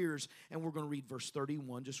 80 years, and we're going to read verse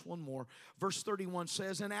 31, just one more. Verse 31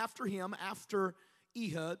 says, "And after him, after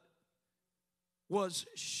Ehud, was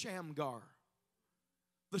Shamgar,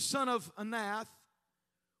 the son of Anath,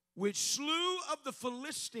 which slew of the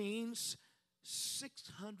Philistines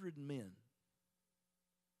 600 men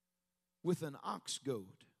with an ox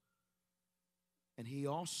goad. And he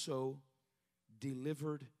also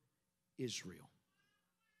delivered Israel."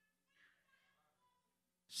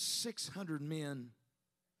 600 men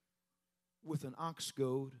with an ox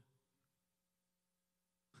goad.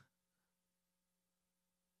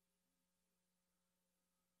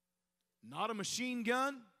 Not a machine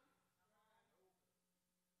gun.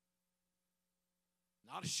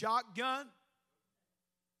 Not a shotgun.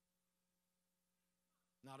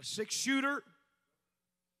 Not a 6-shooter.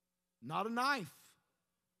 Not a knife.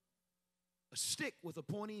 A stick with a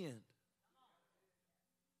pointy end.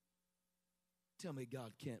 Tell me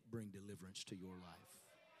God can't bring deliverance to your life.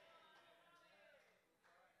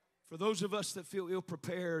 For those of us that feel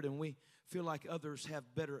ill-prepared and we feel like others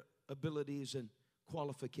have better abilities and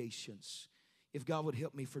qualifications, if God would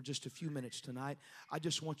help me for just a few minutes tonight, I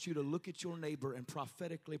just want you to look at your neighbor and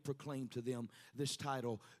prophetically proclaim to them this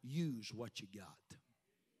title, "Use What You Got."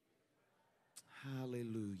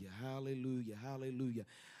 Hallelujah, hallelujah, hallelujah.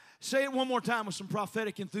 Say it one more time with some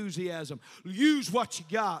prophetic enthusiasm. Use what you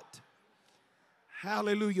got.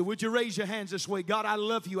 Hallelujah. Would you raise your hands this way? God, I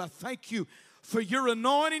love you. I thank you for your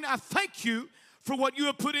anointing. I thank you for what you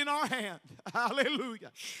have put in our hand.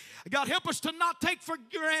 Hallelujah. God, help us to not take for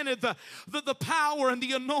granted the power and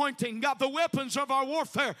the anointing. God, the weapons of our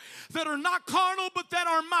warfare that are not carnal but that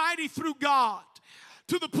are mighty through God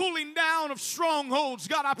to the pulling down of strongholds.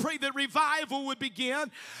 God, I pray that revival would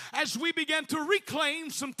begin as we begin to reclaim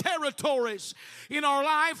some territories in our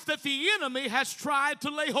life that the enemy has tried to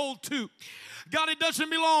lay hold to. God, it doesn't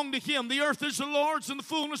belong to him. The earth is the Lord's and the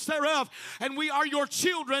fullness thereof, and we are your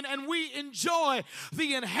children, and we enjoy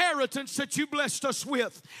the inheritance that you blessed us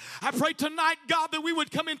with. I pray tonight, God, that we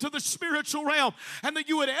would come into the spiritual realm and that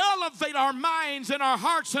you would elevate our minds and our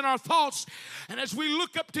hearts and our thoughts. And as we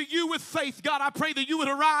look up to you with faith, God, I pray that you would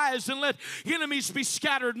arise and let enemies be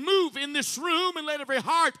scattered. Move in this room and let every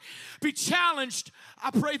heart be challenged.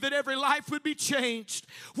 I pray that every life would be changed.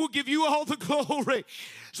 We'll give you all the glory.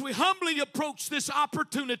 So we humbly approach this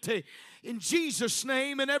opportunity in Jesus'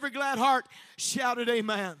 name, and every glad heart shouted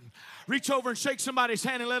amen. Reach over and shake somebody's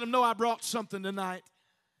hand and let them know I brought something tonight.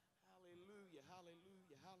 Hallelujah,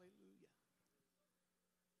 hallelujah, hallelujah.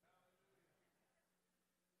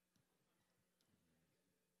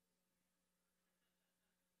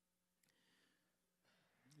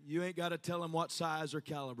 You ain't got to tell them what size or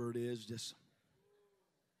caliber it is. Just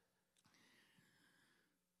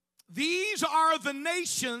these are the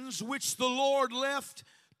nations which the Lord left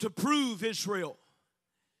to prove Israel.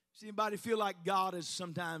 Does anybody feel like God has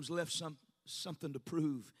sometimes left something to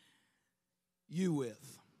prove you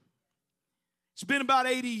with? It's been about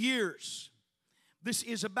 80 years. This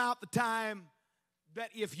is about the time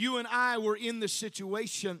that if you and I were in this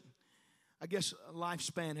situation, I guess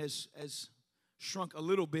lifespan has shrunk a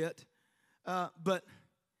little bit, but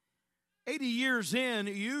 80 years in,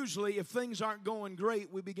 usually if things aren't going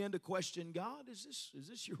great, we begin to question, God, is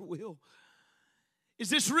this your will?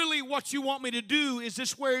 Is this really what you want me to do? Is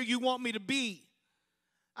this where you want me to be?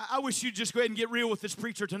 I wish you'd just go ahead and get real with this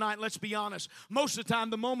preacher tonight. Let's be honest. Most of the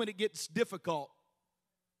time, the moment it gets difficult,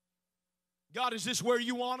 God, is this where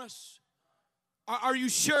you want us? Are you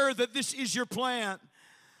sure that this is your plan?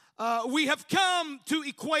 We have come to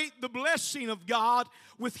equate the blessing of God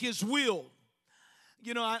with his will.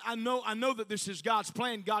 You know, I know that this is God's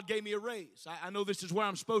plan. God gave me a raise. I know this is where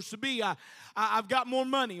I'm supposed to be. I've got more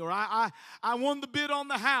money, or I won the bid on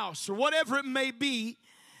the house, or whatever it may be.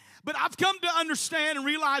 But I've come to understand and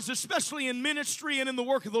realize, especially in ministry and in the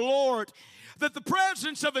work of the Lord, that the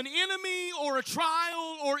presence of an enemy or a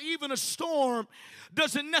trial or even a storm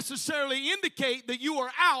doesn't necessarily indicate that you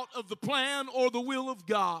are out of the plan or the will of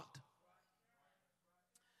God.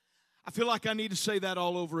 I feel like I need to say that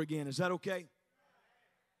all over again. Is that okay?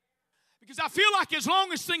 Because I feel like as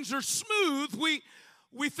long as things are smooth,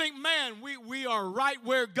 we think, man, we are right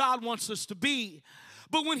where God wants us to be.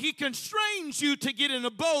 But when he constrains you to get in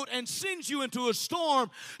a boat and sends you into a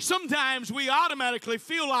storm, sometimes we automatically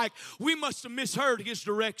feel like we must have misheard his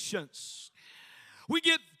directions. We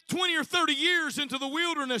get 20 or 30 years into the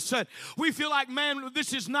wilderness and we feel like, man,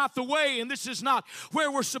 this is not the way and this is not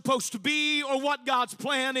where we're supposed to be or what God's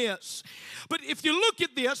plan is. But if you look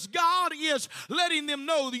at this, God is letting them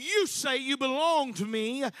know that you say you belong to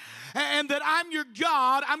me and that I'm your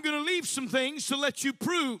God. I'm going to leave some things to let you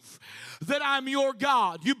prove that I'm your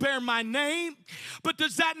God. You bear my name, but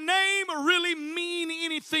does that name really mean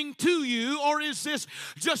anything to you, or is this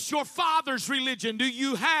just your father's religion? Do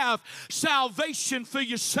you have salvation for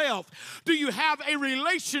yourself? Do you have a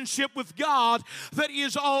relationship with God that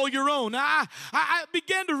is all your own? Now, I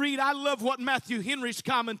began to read, I love what Matthew Henry's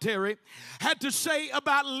commentary had to say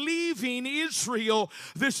about leaving Israel,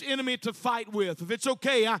 this enemy to fight with. If it's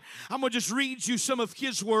okay, I'm going to just read you some of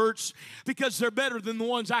his words because they're better than the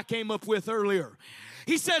ones I came up with earlier.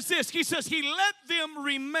 He says this, he says, he let them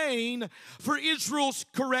remain for Israel's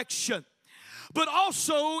correction. But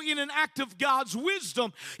also in an act of God's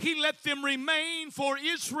wisdom, he let them remain for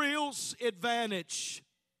Israel's advantage.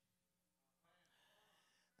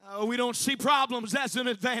 We don't see problems as an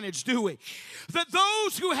advantage, do we? That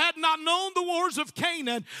those who had not known the wars of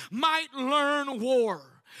Canaan might learn war.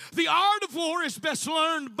 The art of war is best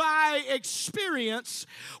learned by experience,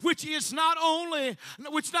 which not only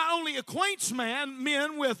acquaints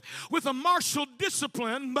men with a martial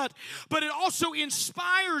discipline, but it also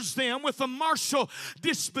inspires them with a martial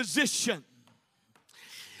disposition.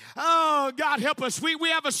 Oh, God help us. We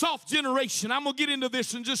have a soft generation. I'm going to get into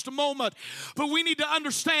this in just a moment. But we need to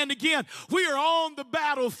understand again, we are on the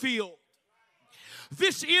battlefield.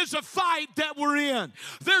 This is a fight that we're in.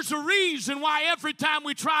 There's a reason why every time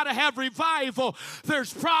we try to have revival,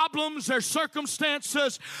 there's problems, there's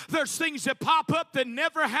circumstances, there's things that pop up that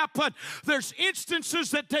never happen. There's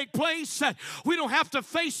instances that take place that we don't have to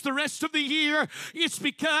face the rest of the year. It's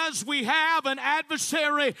because we have an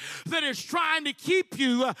adversary that is trying to keep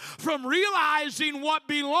you from realizing what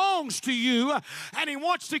belongs to you, and he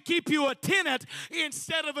wants to keep you a tenant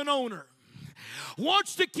instead of an owner.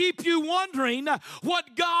 wants to keep you wondering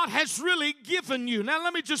what God has really given you. Now,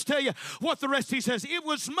 let me just tell you what the rest he says. It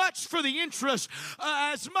was much for the interest,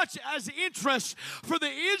 as much as interest for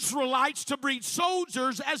the Israelites to breed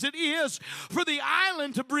soldiers as it is for the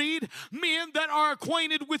island to breed men that are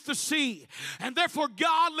acquainted with the sea. And therefore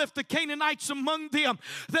God left the Canaanites among them,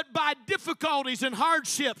 that by difficulties and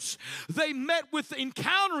hardships they met with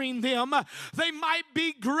encountering them, they might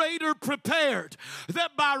be greater prepared,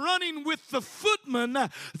 that by running with the footmen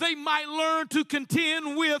they might learn to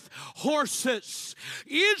contend with horses.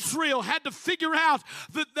 Israel had to figure out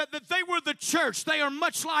that they were the church. They are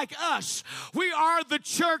much like us. We are the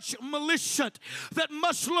church militant that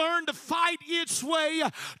must learn to fight its way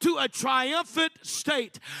to a triumphant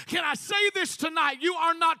state. Can I say this tonight? You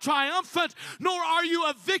are not triumphant, nor are you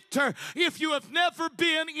a victor if you have never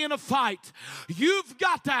been in a fight. You've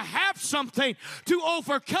got to have something to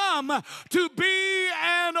overcome to be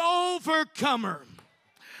an overcomer.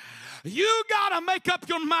 You got to make up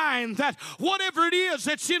your mind that whatever it is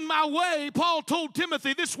that's in my way, Paul told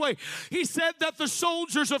Timothy this way. He said that the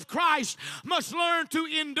soldiers of Christ must learn to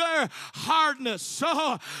endure hardness.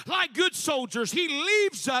 So, like good soldiers, he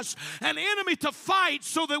leaves us an enemy to fight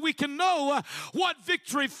so that we can know what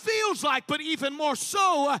victory feels like. But even more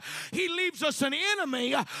so, he leaves us an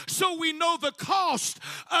enemy so we know the cost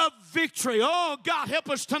of victory. Oh, God, help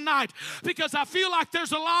us tonight, because I feel like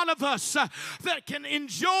there's a lot of us that can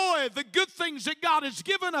enjoy the good things that God has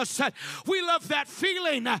given us. We love that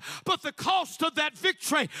feeling, but the cost of that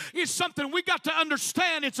victory is something we got to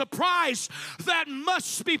understand. It's a price that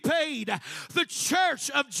must be paid. The church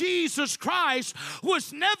of Jesus Christ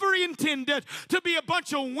was never intended to be a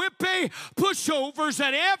bunch of wimpy pushovers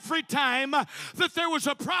that every time that there was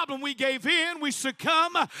a problem we gave in, we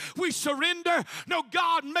succumb, we surrender. No,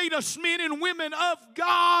 God made us men and women of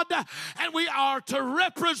God, and we are to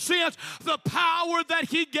represent the power that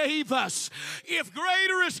he gave us. If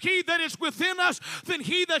greater is he that is within us than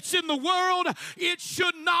he that's in the world, it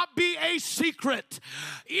should not be a secret.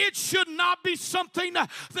 It should not be something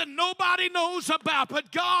that nobody knows about.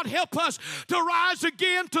 But God, help us to rise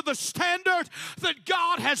again to the standard that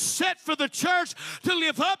God has set for the church to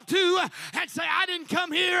live up to, and say, I didn't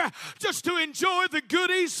come here just to enjoy the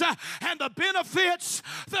goodies and the benefits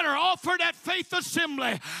that are offered at Faith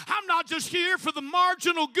Assembly. I'm not just here for the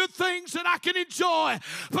marginal good things that I can enjoy,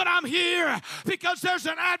 but I'm here because there's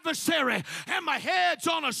an adversary and my head's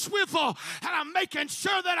on a swivel and I'm making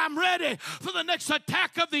sure that I'm ready for the next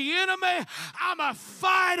attack of the enemy. I'm a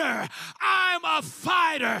fighter. I'm a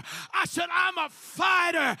fighter. I said I'm a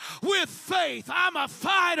fighter with faith. I'm a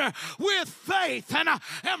fighter with faith, and I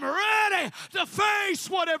am ready to face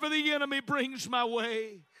whatever the enemy brings my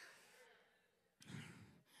way.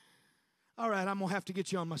 All right, I'm going to have to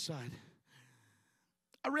get you on my side.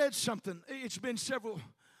 I read something. It's been several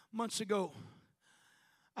months ago.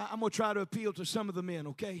 I'm going to try to appeal to some of the men,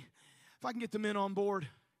 okay? If I can get the men on board,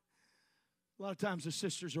 a lot of times the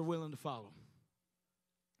sisters are willing to follow.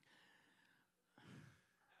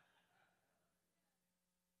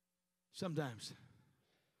 Sometimes.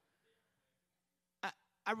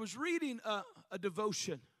 I was reading a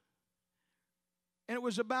devotion, and it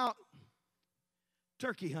was about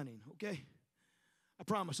turkey hunting, okay? I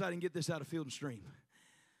promise I didn't get this out of Field and Stream.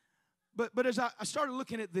 But as I started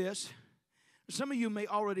looking at this, some of you may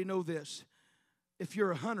already know this if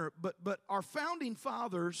you're a hunter, but our founding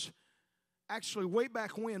fathers actually way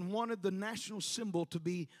back when wanted the national symbol to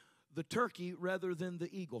be the turkey rather than the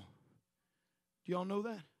eagle. Do y'all know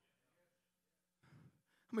that?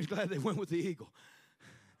 I'm glad they went with the eagle.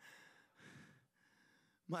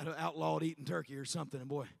 Might have outlawed eating turkey or something, and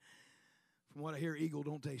boy, from what I hear, eagle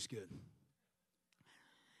don't taste good.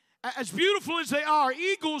 As beautiful as they are,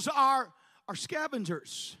 eagles are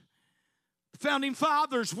scavengers. The founding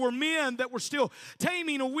fathers were men that were still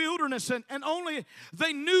taming a wilderness, and only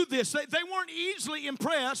they knew this. They weren't easily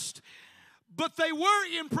impressed, but they were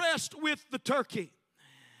impressed with the turkey.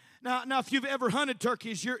 Now if you've ever hunted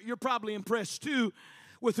turkeys, you're probably impressed too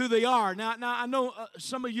with who they are. Now I know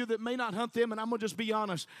some of you that may not hunt them, and I'm going to just be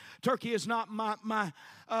honest. Turkey is not my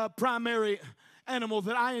primary animal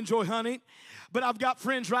that I enjoy hunting. But I've got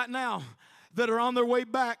friends right now that are on their way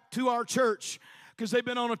back to our church because they've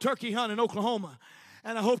been on a turkey hunt in Oklahoma.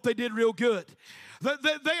 And I hope they did real good.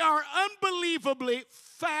 They are unbelievably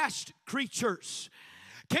fast creatures,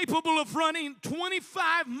 capable of running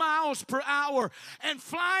 25 miles per hour and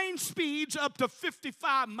flying speeds up to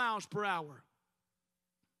 55 miles per hour.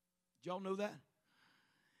 Did y'all know that?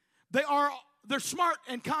 They're smart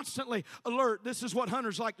and constantly alert. This is what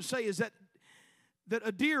hunters like to say, is that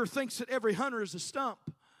a deer thinks that every hunter is a stump,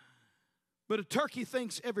 but a turkey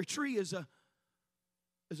thinks every tree is a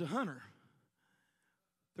as a hunter,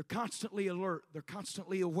 they're constantly alert. They're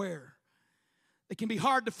constantly aware. They can be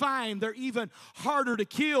hard to find. They're even harder to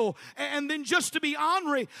kill. And then just to be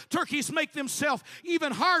ornery, turkeys make themselves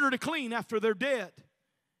even harder to clean after they're dead.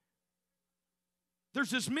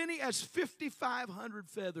 There's as many as 5,500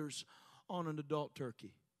 feathers on an adult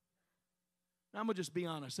turkey. Now, I'm going to just be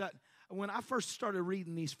honest. When I first started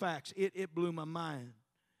reading these facts, it blew my mind.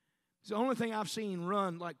 It's the only thing I've seen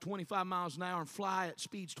run like 25 miles an hour and fly at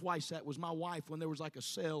speeds twice that was my wife when there was like a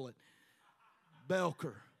sale at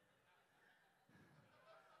Belker.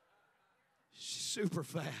 She's super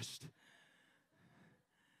fast.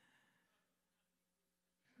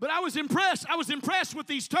 But I was impressed. I was impressed with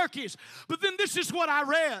these turkeys. But then this is what I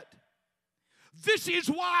read. This is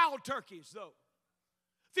wild turkeys, though.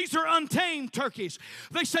 These are untamed turkeys.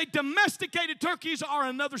 They say domesticated turkeys are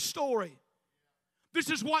another story. This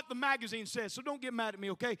is what the magazine says, so don't get mad at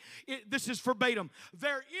me, okay? This is verbatim.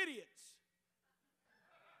 They're idiots.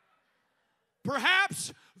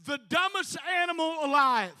 Perhaps the dumbest animal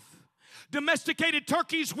alive. Domesticated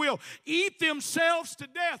turkeys will eat themselves to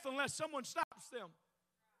death unless someone stops them.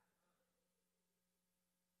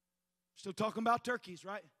 Still talking about turkeys,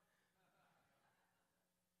 right?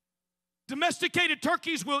 Domesticated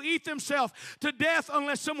turkeys will eat themselves to death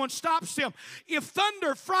unless someone stops them. If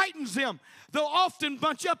thunder frightens them, they'll often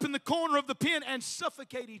bunch up in the corner of the pen and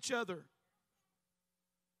suffocate each other.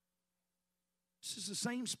 This is the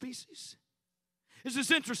same species. This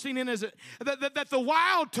is interesting, isn't it? That the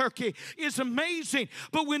wild turkey is amazing,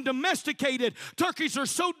 but when domesticated, turkeys are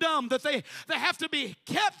so dumb that they have to be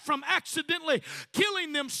kept from accidentally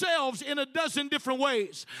killing themselves in a dozen different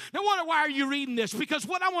ways. Now, why are you reading this? Because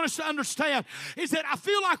what I want us to understand is that I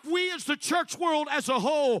feel like we as the church world as a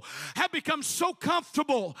whole have become so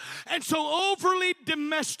comfortable and so overly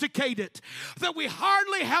domesticated that we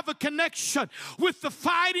hardly have a connection with the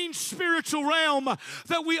fighting spiritual realm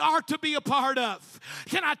that we are to be a part of.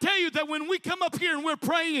 Can I tell you that when we come up here and we're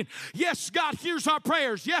praying, yes, God hears our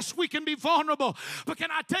prayers. Yes, we can be vulnerable. But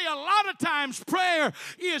can I tell you, a lot of times prayer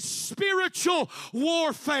is spiritual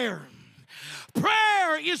warfare.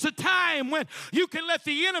 Prayer is a time when you can let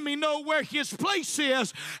the enemy know where his place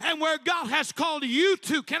is and where God has called you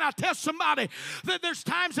to. Can I tell somebody that there's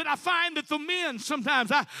times that I find that the men sometimes,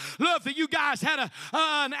 I love that you guys had an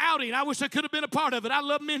outing. I wish I could have been a part of it. I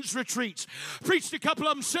love men's retreats. Preached a couple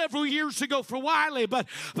of them several years ago for Wiley. But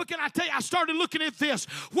can I tell you, I started looking at this.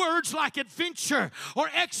 Words like adventure or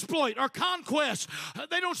exploit or conquest,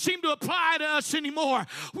 they don't seem to apply to us anymore.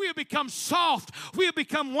 We have become soft. We have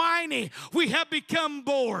become whiny. We have become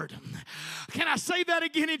bored. Can I say that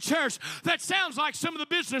again in church? That sounds like some of the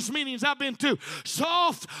business meetings I've been to.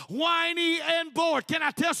 Soft, whiny, and bored. Can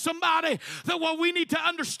I tell somebody that what we need to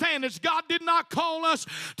understand is God did not call us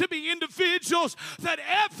to be individuals that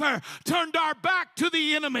ever turned our back to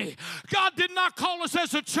the enemy. God did not call us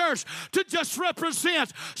as a church to just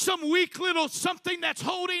represent some weak little something that's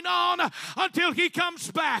holding on until he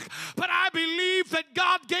comes back. But I believe that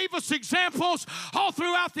God gave us examples all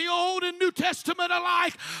throughout the Old and New Testament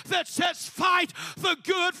alike that says fight the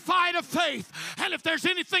good fight of faith. And if there's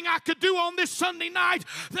anything I could do on this Sunday night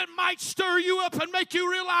that might stir you up and make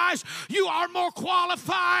you realize you are more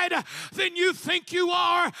qualified than you think you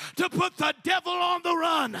are to put the devil on the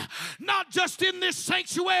run, not just in this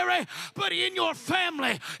sanctuary, but in your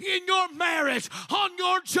family, in your marriage, on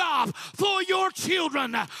your job, for your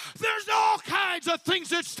children. There's all kinds of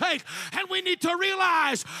things at stake, and we need to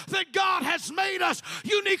realize that God has made us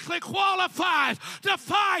uniquely qualified to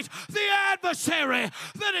fight the adversary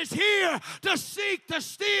that is here to seek, to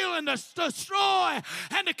steal, and to destroy,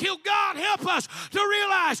 and to kill. God, help us to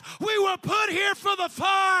realize we were put here for the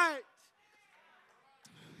fight.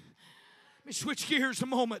 Let me switch gears a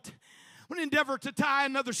moment. I'm going to endeavor to tie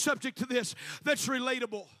another subject to this that's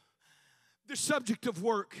relatable. The subject of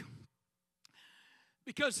work.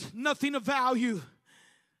 Because nothing of value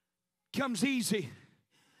comes easy.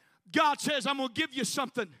 God says, I'm going to give you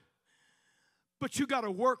something, but you got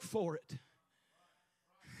to work for it.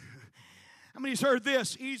 How many's heard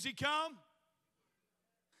this? Easy come.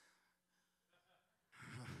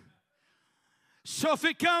 So if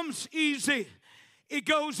it comes easy, it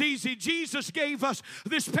goes easy. Jesus gave us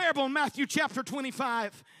this parable in Matthew chapter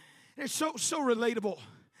 25. And it's so relatable.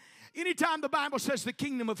 Anytime the Bible says the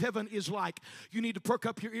kingdom of heaven is like, you need to perk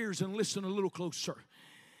up your ears and listen a little closer.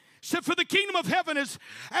 Said, for the kingdom of heaven is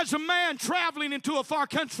as a man traveling into a far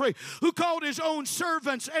country, who called his own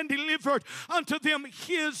servants and delivered unto them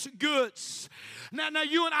his goods. Now,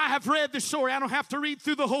 you and I have read this story. I don't have to read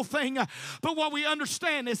through the whole thing. But what we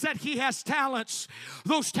understand is that he has talents.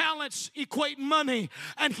 Those talents equate money,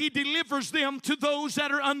 and he delivers them to those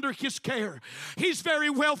that are under his care. He's very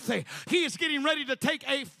wealthy. He is getting ready to take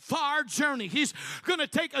a far journey. He's going to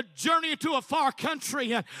take a journey into a far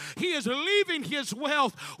country. And he is leaving his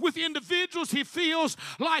wealth with individuals he feels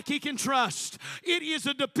like he can trust. It is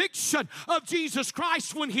a depiction of Jesus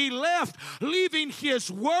Christ when he left, leaving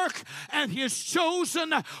his work and his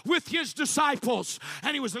chosen with his disciples.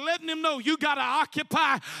 And he was letting them know, you got to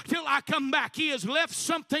occupy till I come back. He has left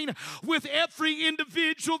something with every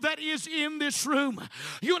individual that is in this room.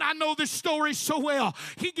 You and I know this story so well.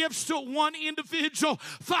 He gives to one individual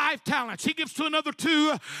 5 talents. He gives to another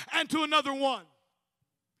 2 and to another 1.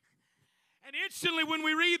 And instantly when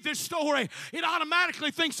we read this story, it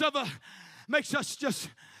automatically makes us just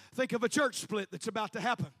think of a church split that's about to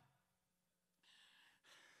happen.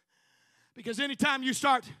 Because anytime you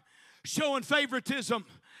start showing favoritism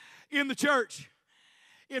in the church,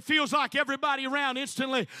 it feels like everybody around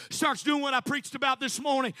instantly starts doing what I preached about this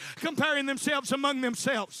morning, comparing themselves among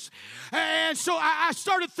themselves. And so I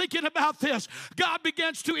started thinking about this. God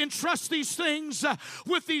begins to entrust these things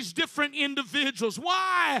with these different individuals.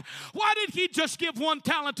 Why? Why did he just give 1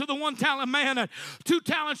 talent to the 1 talent man and 2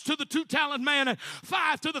 talents to the 2 talent man and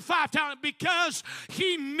 5 to the 5 talent? Because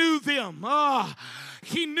he knew them.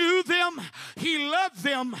 He knew them. He loved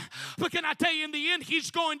them. But can I tell you, in the end,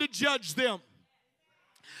 he's going to judge them.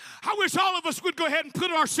 I wish all of us would go ahead and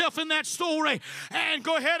put ourselves in that story and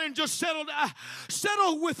go ahead and just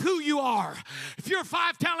settle with who you are. If you're a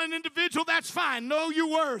 5-talent individual, that's fine. Know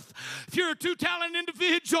your worth. If you're a 2-talent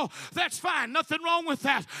individual, that's fine. Nothing wrong with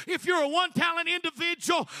that. If you're a 1-talent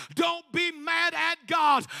individual, don't be mad at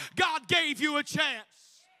God. God gave you a chance.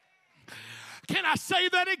 Can I say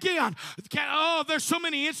that again? There's so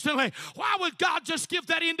many instantly. Why would God just give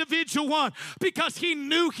that individual 1? Because he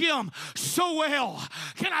knew him so well.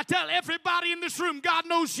 Can I tell everybody in this room, God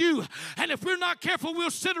knows you. And if we're not careful,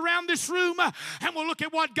 we'll sit around this room and we'll look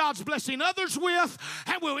at what God's blessing others with,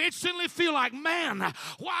 and we'll instantly feel like, man,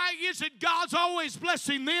 why is it God's always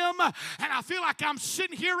blessing them? And I feel like I'm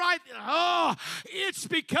sitting here it's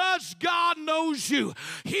because God knows you.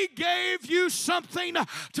 He gave you something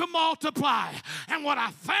to multiply. And what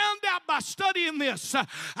I found out by studying this,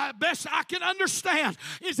 best I can understand,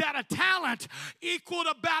 is that a talent equaled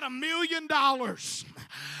about $1 million.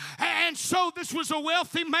 And so this was a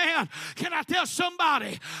wealthy man. Can I tell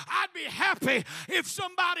somebody, I'd be happy if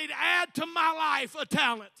somebody'd add to my life a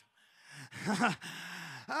talent.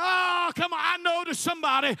 Oh, come on. I know to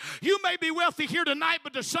somebody, you may be wealthy here tonight,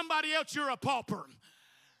 but to somebody else, you're a pauper.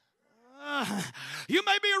 You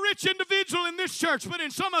may be a rich individual in this church, but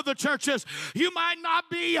in some other churches, you might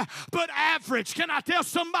not be but average. Can I tell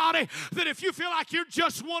somebody that if you feel like you're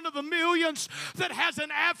just one of the millions that has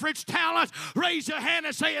an average talent, raise your hand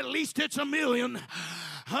and say, at least it's $1 million.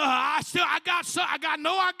 I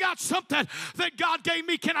got something that God gave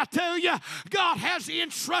me. Can I tell you, God has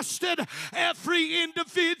entrusted every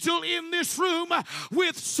individual in this room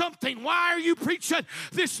with something. Why are you preaching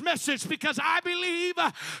this message? Because I believe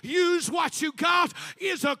use what you got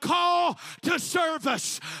is a call to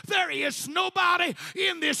service. There is nobody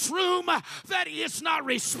in this room that is not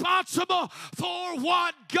responsible for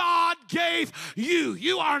what God gave you.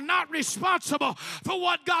 You are not responsible for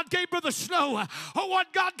what God gave Brother Snow or what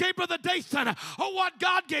God gave Brother Denton or what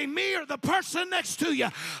God gave me or the person next to you.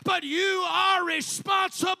 But you are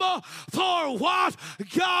responsible for what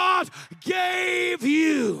God gave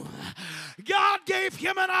you. God gave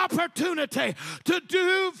him an opportunity to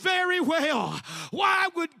do very well. Why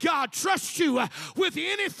would God trust you with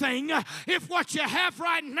anything if what you have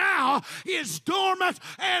right now is dormant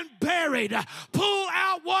and buried? Pull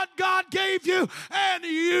out what God gave you and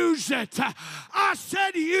use it. I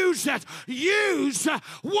said use it. Use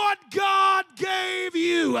what God gave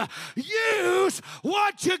you. Use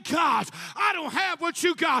what you got. I don't have what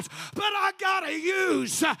you got, but I gotta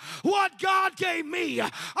use what God gave me.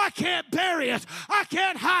 I can't bury it. I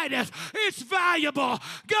can't hide it. It's valuable.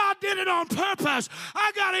 God did it on purpose.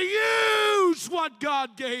 I got to use what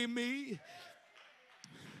God gave me.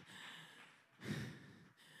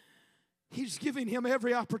 He's giving him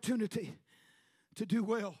every opportunity to do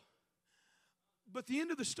well. But at the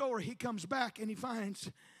end of the story, he comes back and he finds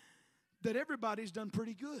that everybody's done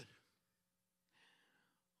pretty good.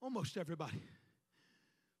 Almost everybody.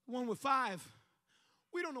 The one with 5,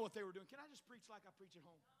 we don't know what they were doing. Can I just preach like I preach at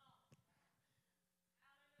home?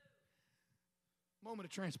 Moment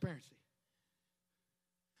of transparency.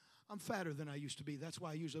 I'm fatter than I used to be. That's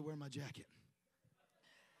why I usually wear my jacket.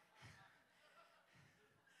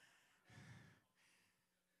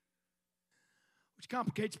 Which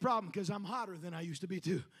complicates the problem because I'm hotter than I used to be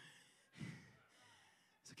too.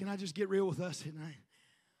 So can I just get real with us tonight?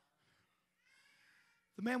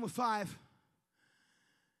 The man with 5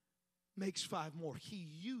 makes 5 more. He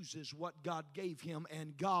uses what God gave him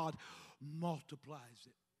and God multiplies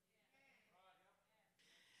it.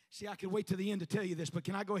 See, I could wait to the end to tell you this, but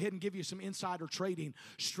can I go ahead and give you some insider trading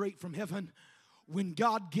straight from heaven? When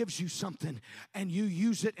God gives you something and you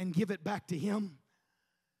use it and give it back to Him,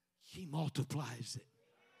 He multiplies it.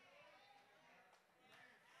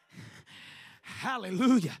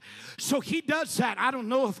 Hallelujah. So he does that. I don't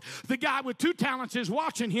know if the guy with 2 talents is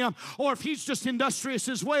watching him or if he's just industrious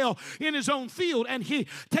as well in his own field, and he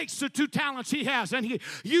takes the 2 talents he has and he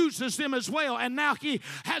uses them as well, and now he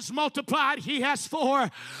has multiplied. He has 4.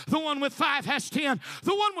 The one with 5 has 10.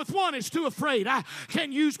 The one with 1 is too afraid. I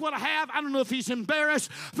can't use what I have. I don't know if he's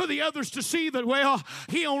embarrassed for the others to see that, well,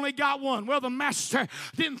 he only got 1. Well, the master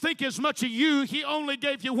didn't think as much of you. He only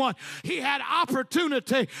gave you 1. He had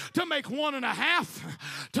opportunity to make 1.5,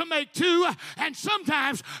 to make 2, and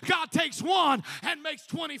sometimes God takes 1 and makes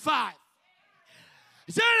 25.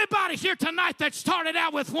 Is there anybody here tonight that started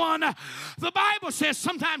out with 1? The Bible says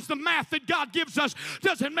sometimes the math that God gives us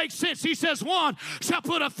doesn't make sense. He says 1 shall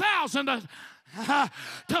put 1,000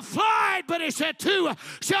 to flight, but he said 2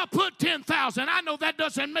 shall put 10,000. I know that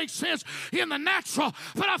doesn't make sense in the natural,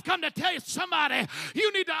 but I've come to tell you, somebody,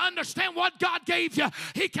 you need to understand what God gave you.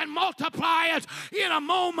 He can multiply it in a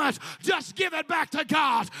moment. Just give it back to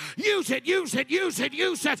God. Use it, use it, use it,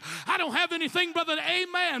 use it. I don't have anything, brother.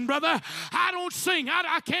 Amen, brother. I don't sing.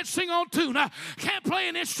 I can't sing on tune. I can't play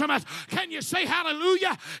an instrument. Can you say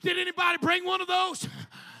hallelujah? Did anybody bring one of those?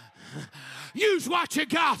 Use what you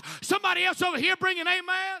got. Somebody else over here bring an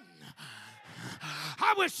amen.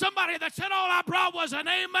 I wish somebody that said all I brought was an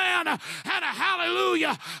amen and a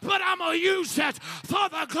hallelujah, but I'm going to use it for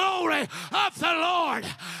the glory of the Lord.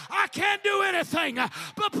 I can't do anything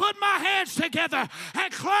but put my hands together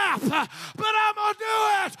and clap, but I'm going to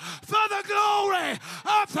do it for the glory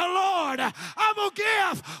of the Lord. I'm going to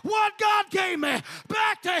give what God gave me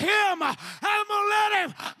back to Him, and I'm going to let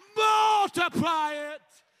Him multiply it.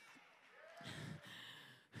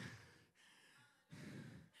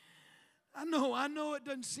 I know it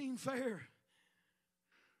doesn't seem fair.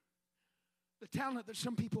 The talent that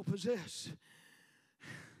some people possess.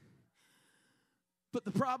 But the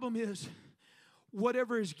problem is,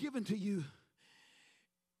 whatever is given to you,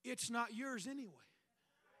 it's not yours anyway.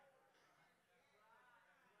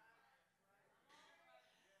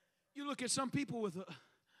 You look at some people with a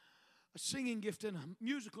singing gift and a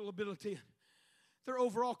musical ability. They're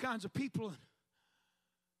over all kinds of people. And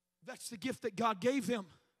that's the gift that God gave them.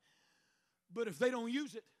 But if they don't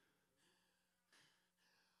use it,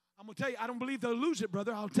 I'm going to tell you, I don't believe they'll lose it,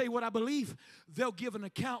 brother. I'll tell you what I believe. They'll give an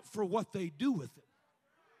account for what they do with it.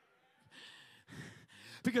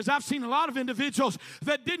 Because I've seen a lot of individuals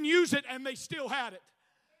that didn't use it and they still had it.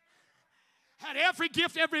 Had every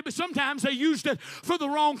gift, but sometimes they used it for the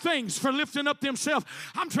wrong things, for lifting up themselves.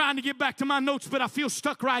 I'm trying to get back to my notes, but I feel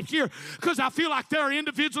stuck right here because I feel like there are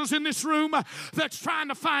individuals in this room that's trying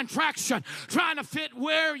to find traction, trying to fit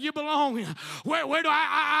where you belong. Where do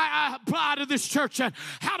I apply to this church? And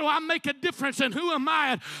how do I make a difference? And who am I?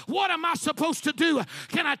 And what am I supposed to do?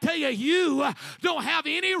 Can I tell you, you don't have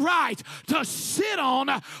any right to sit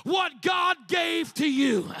on what God gave to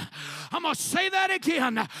you. I'm going to say that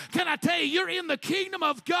again. Can I tell you, you're in the kingdom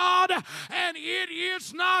of God, and it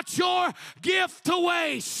is not your gift to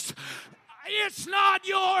waste. It's not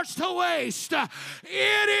yours to waste.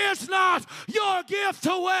 It is not your gift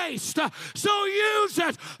to waste. So use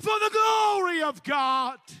it for the glory of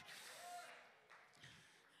God.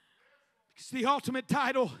 It's the ultimate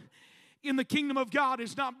title in the kingdom of God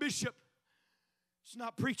is not bishop. It's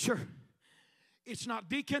not preacher. It's not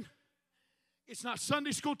deacon. It's not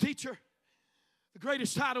Sunday school teacher. The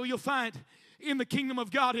greatest title you'll find in the kingdom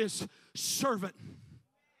of God is servant.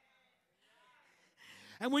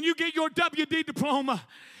 And when you get your WD diploma,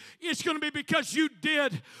 it's going to be because you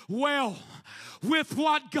did well with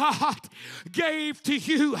what God gave to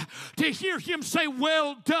you. To hear Him say,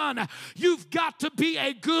 well done, you've got to be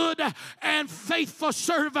a good and faithful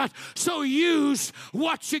servant. So use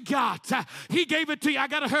what you got. He gave it to you. I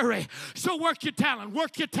got to hurry. So work your talent.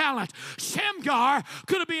 Work your talent. Shamgar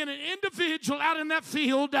could have been an individual out in that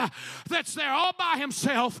field that's there all by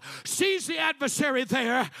himself, sees the adversary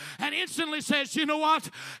there, and instantly says, you know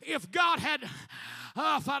what? If God had...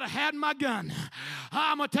 Oh, if I'd have had my gun.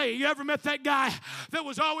 I'm going to tell you, you ever met that guy that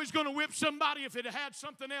was always going to whip somebody if it had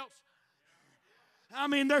something else? I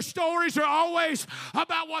mean, their stories are always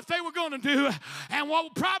about what they were going to do and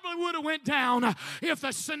what probably would have went down if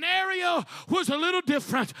the scenario was a little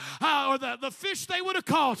different, or the fish they would have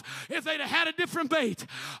caught if they'd have had a different bait,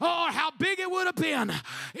 or how big it would have been.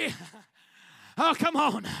 Oh, come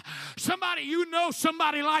on. Somebody, you know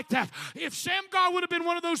somebody like that. If Shamgar would have been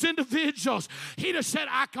one of those individuals, he'd have said,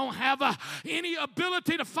 I don't have any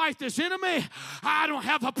ability to fight this enemy. I don't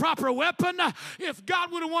have a proper weapon. If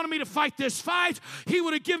God would have wanted me to fight this fight, he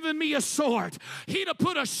would have given me a sword. He'd have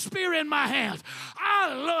put a spear in my hand.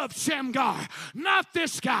 I love Shamgar, not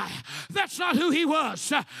this guy. That's not who he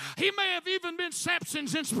was. He may have even been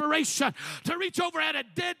Samson's inspiration to reach over at a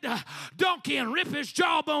dead donkey and rip his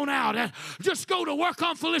jawbone out and just go to work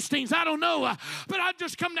on Philistines. I don't know. But I've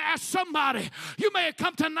just come to ask somebody. You may have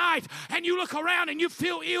come tonight and you look around and you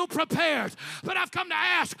feel ill prepared. But I've come to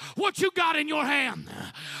ask what you got in your hand.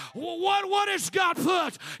 What has God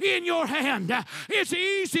put in your hand? It's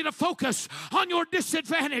easy to focus on your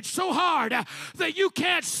disadvantage so hard that you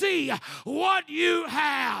can't see what you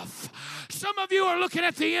have. Some of you are looking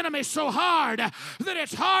at the enemy so hard that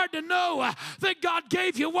it's hard to know that God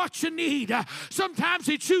gave you what you need. Sometimes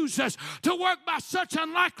he chooses to work by such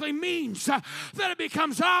unlikely means that it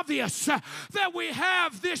becomes obvious that we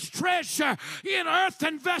have this treasure in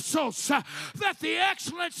earthen vessels, that the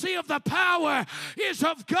excellency of the power is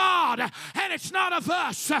of God and it's not of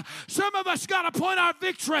us. Some of us got to point our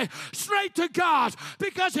victory straight to God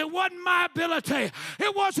because it wasn't my ability.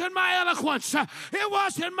 It wasn't my eloquence. It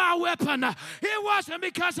wasn't my weapon. It wasn't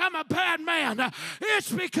because I'm a bad man.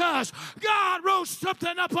 It's because God rose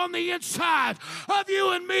something up on the inside of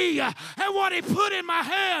you and me, and what he put in my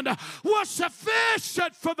hand was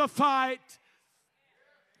sufficient for the fight.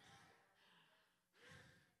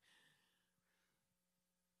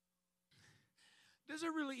 Does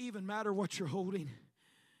it really even matter what you're holding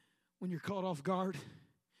when you're caught off guard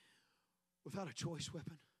without a choice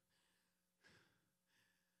weapon?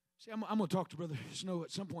 See, I'm going to talk to Brother Snow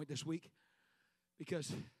at some point this week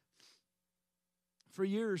because for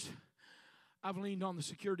years I've leaned on the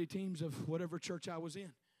security teams of whatever church I was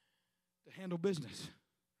in to handle business.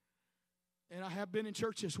 And I have been in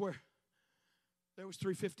churches where there was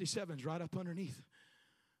 357s right up underneath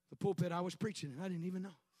the pulpit I was preaching, and I didn't even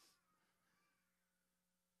know.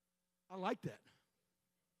 I like that.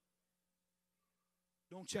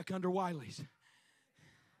 Don't check under Wiley's.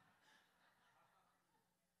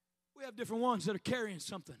 We have different ones that are carrying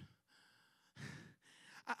something.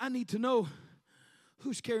 I need to know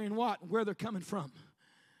who's carrying what and where they're coming from.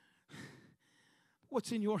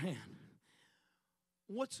 What's in your hand?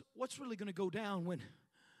 What's really going to go down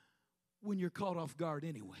when you're caught off guard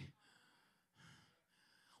anyway?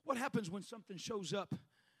 What happens when something shows up,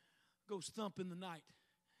 goes thump in the night,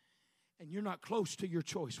 and you're not close to your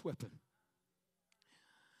choice weapon?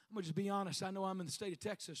 I'm going to just be honest. I know I'm in the state of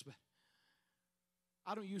Texas, but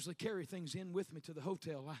I don't usually carry things in with me to the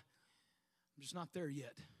hotel. I'm just not there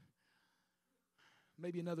yet.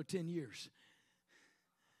 Maybe another 10 years.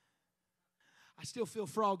 I still feel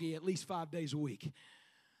froggy at least 5 days a week.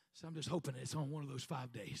 So I'm just hoping it's on one of those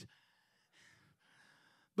 5 days.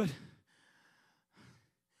 But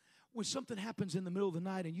when something happens in the middle of the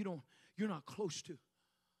night and you're not close to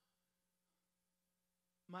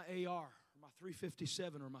my AR, or my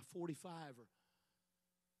 357, or my 45, or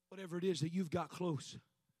whatever it is that you've got close.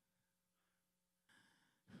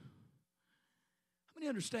 How many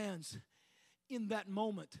understands in that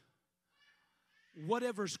moment,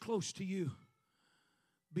 whatever's close to you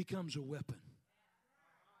becomes a weapon?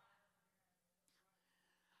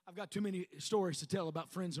 I've got too many stories to tell about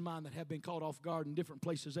friends of mine that have been caught off guard in different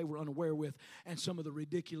places they were unaware with, and some of the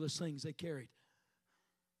ridiculous things they carried.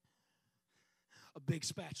 A big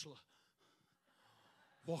spatula,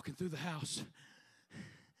 walking through the house,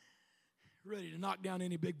 ready to knock down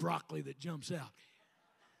any big broccoli that jumps out.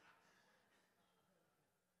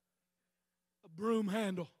 A broom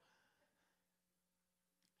handle.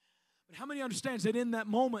 But how many understands that in that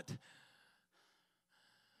moment,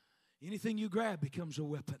 anything you grab becomes a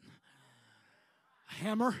weapon? A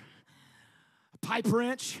hammer, a pipe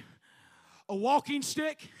wrench, a walking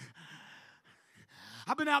stick.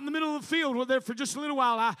 I've been out in the middle of the field there for just a little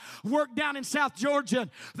while. I worked down in South Georgia.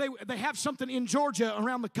 They have something in Georgia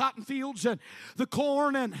around the cotton fields and the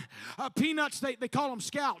corn and peanuts. They call them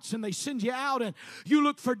scouts, and they send you out and you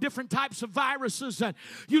look for different types of viruses and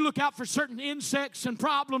you look out for certain insects and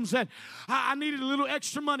problems. And I needed a little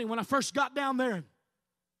extra money when I first got down there.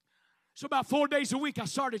 So about 4 days a week I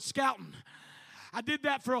started scouting. I did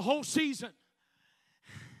that for a whole season.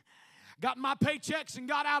 got my paychecks, and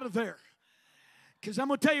got out of there. Because I'm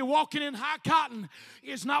going to tell you, walking in high cotton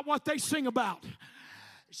is not what they sing about.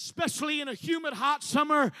 Especially in a humid, hot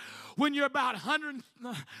summer when you're about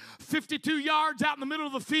 152 yards out in the middle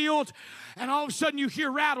of the field, and all of a sudden you hear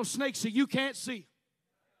rattlesnakes that you can't see.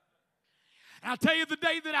 And I'll tell you, the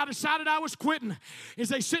day that I decided I was quitting is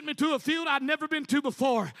they sent me to a field I'd never been to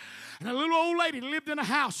before. And a little old lady lived in a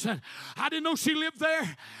house, and I didn't know she lived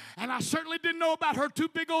there, and I certainly didn't know about her 2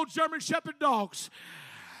 big old German Shepherd dogs.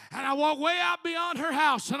 And I walk way out beyond her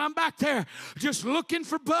house, and I'm back there just looking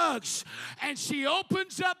for bugs. And she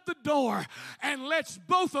opens up the door and lets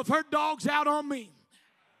both of her dogs out on me.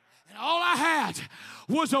 And all I had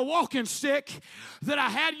was a walking stick that I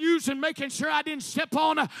had using, making sure I didn't step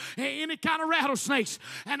on any kind of rattlesnakes.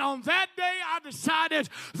 And on that day, I decided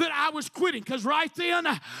that I was quitting, because right then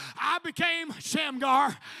I became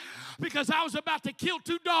Shamgar, because I was about to kill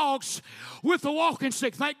 2 dogs with a walking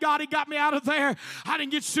stick. Thank God he got me out of there. I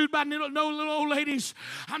didn't get sued by no little old ladies.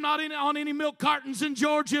 I'm not on any milk cartons in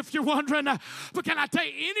Georgia, if you're wondering. But can I tell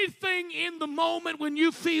you, anything in the moment when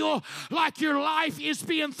you feel like your life is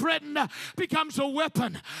being threatened becomes a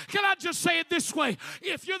weapon. Can I just say it this way?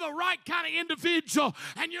 If you're the right kind of individual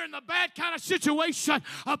and you're in the bad kind of situation,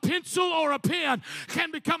 a pencil or a pen can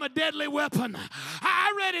become a deadly weapon.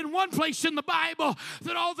 I read in one place in the Bible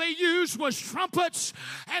that all they used was trumpets,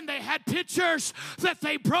 and they had pitchers that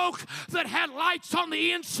they broke that had lights on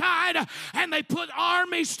the inside, and they put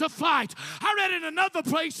armies to flight. I read in another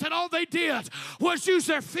place that all they did was use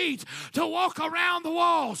their feet to walk around the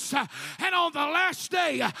walls, and on the last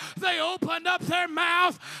day they opened up their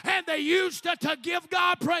mouth and they used it to give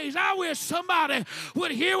God praise. I wish somebody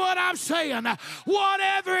would hear what I'm saying.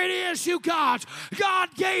 Whatever it is you got,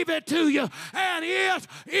 God gave it to you, and it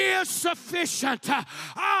is sufficient.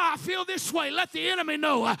 I feel this way. Let the enemy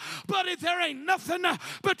know. But if there ain't nothing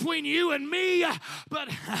between you and me but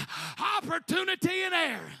opportunity and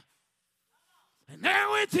air. And there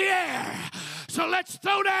went the air. So let's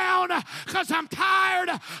throw down, because I'm tired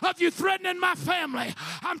of you threatening my family.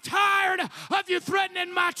 I'm tired of you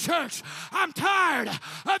threatening my church. I'm tired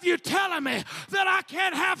of you telling me that I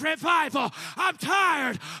can't have revival. I'm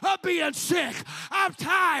tired of being sick. I'm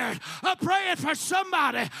tired of praying for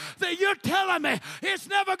somebody that you're telling me it's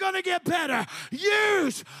never going to get better.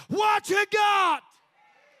 Use what you got.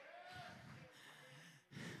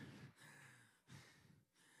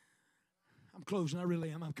 I'm closing. I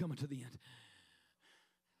really am. I'm coming to the end.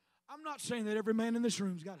 I'm not saying that every man in this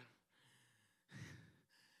room's got to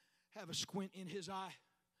have a squint in his eye,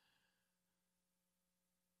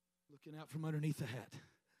 looking out from underneath the hat.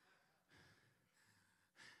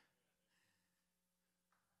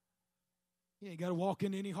 You ain't got to walk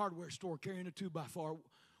into any hardware store carrying a 2x4,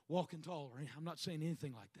 walking tall. I'm not saying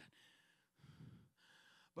anything like that.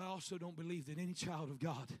 But I also don't believe that any child of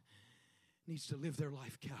God needs to live their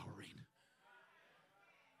life cowering,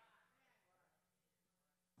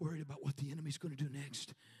 worried about what the enemy's going to do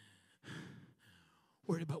next,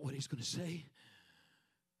 worried about what he's going to say,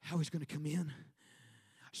 how he's going to come in.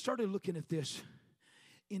 I started looking at this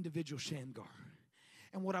individual Shamgar,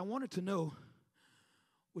 and what I wanted to know,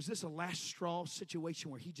 was this a last straw situation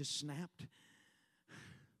where he just snapped?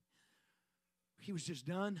 He was just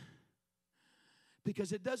done?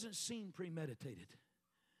 Because it doesn't seem premeditated.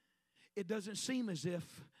 It doesn't seem as if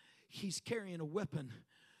he's carrying a weapon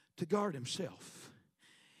to guard himself.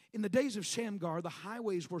 In the days of Shamgar, the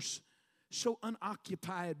highways were so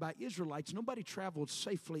unoccupied by Israelites, nobody traveled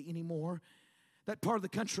safely anymore. That part of the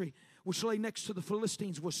country which lay next to the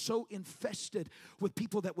Philistines was so infested with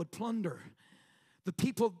people that would plunder. The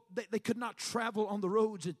people, they could not travel on the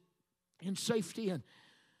roads in safety, and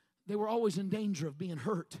they were always in danger of being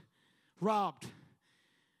hurt, robbed.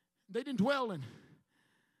 They didn't dwell in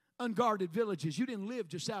unguarded villages. You didn't live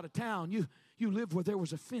just out of town. You lived where there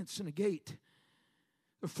was a fence and a gate.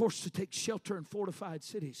 They're forced to take shelter in fortified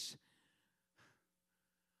cities.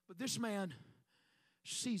 But this man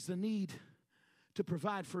sees the need to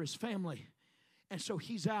provide for his family, and so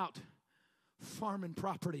he's out farming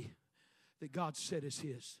property that God said is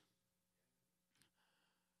his.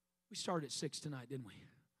 We started at 6 tonight, didn't we?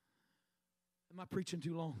 Am I preaching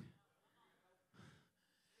too long?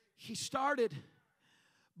 He started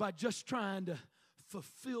by just trying to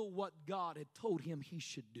fulfill what God had told him he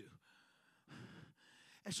should do.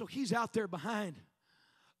 And so he's out there behind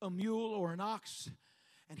a mule or an ox,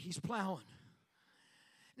 and he's plowing.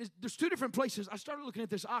 There's 2 different places. I started looking at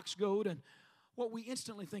this ox goad, and what we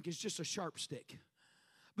instantly think is just a sharp stick.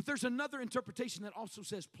 But there's another interpretation that also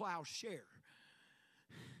says plowshare.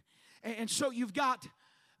 And so you've got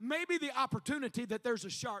maybe the opportunity that there's a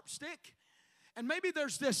sharp stick, and maybe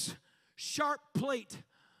there's this sharp plate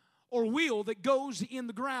or wheel that goes in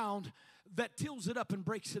the ground that tills it up and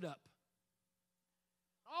breaks it up.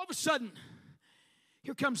 All of a sudden,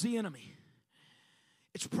 here comes the enemy.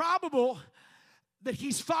 It's probable that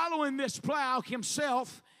he's following this plow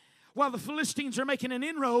himself while the Philistines are making an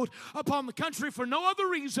inroad upon the country for no other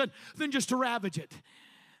reason than just to ravage it.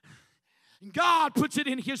 And God puts it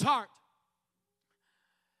in his heart.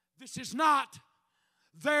 This is not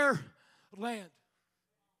their land.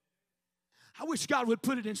 I wish God would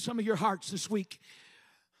put it in some of your hearts this week.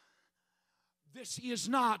 This is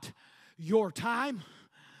not your time.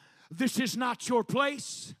 This is not your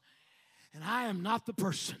place. And I am not the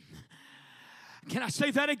person. Can I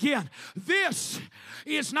say that again? This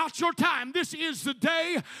is not your time. This is the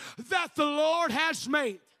day that the Lord has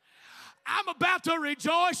made. I'm about to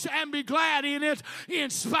rejoice and be glad in it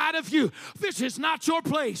in spite of you. This is not your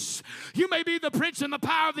place. You may be the prince and the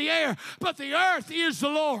power of the air, but the earth is the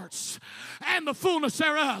Lord's and the fullness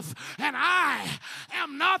thereof. And I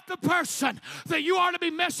am not the person that you are to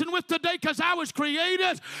be messing with today, because I was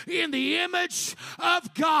created in the image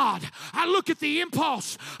of God. I look at the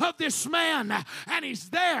impulse of this man, and he's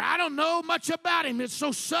there. I don't know much about him. It's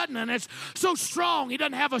so sudden and it's so strong. He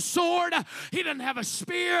doesn't have a sword. He doesn't have a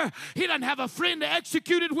spear. He doesn't have a friend to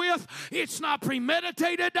execute it with. It's not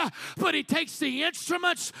premeditated, but he takes the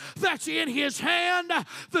instruments that's in his hand,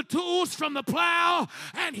 the tools from the plow,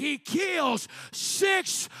 and he kills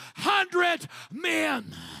 600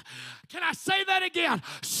 men. Can I say that again?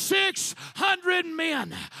 600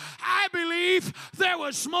 men. I believe there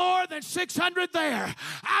was more than 600 there.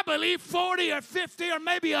 I believe 40 or 50 or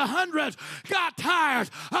maybe 100 got tired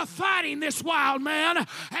of fighting this wild man,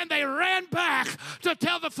 and they ran back to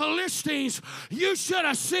tell the Philistines, you should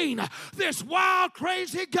have seen this wild,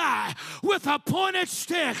 crazy guy with a pointed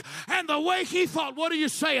stick and the way he fought. What are you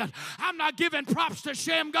saying? I'm not giving props to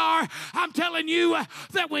Shamgar. I'm telling you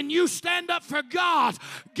that when you stand up for God,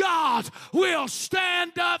 God will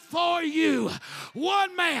stand up for you.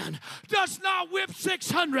 One man does not whip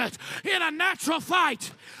 600 in a natural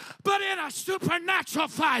fight, but in a supernatural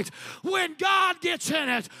fight, when God gets in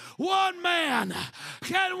it, one man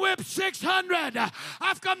can whip 600.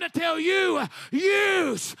 I've come to tell you,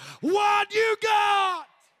 use what you got.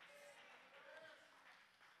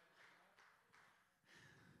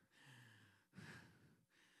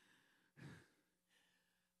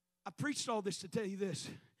 I preached all this to tell you this.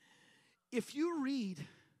 If you read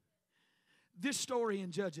this story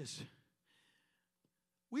in Judges,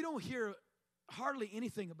 we don't hear hardly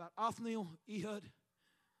anything about Othniel, Ehud,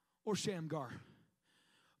 or Shamgar.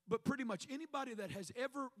 But pretty much anybody that has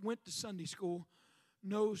ever went to Sunday school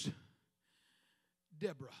knows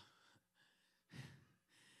Deborah.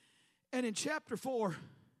 And in chapter 4,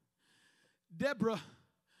 Deborah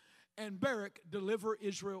and Barak deliver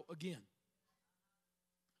Israel again.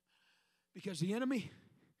 Because the enemy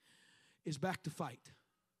is back to fight.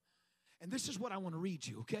 And this is what I want to read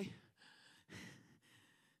you, okay?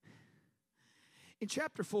 In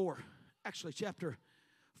chapter 4, actually chapter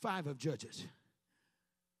 5 of Judges,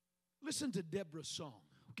 listen to Deborah's song,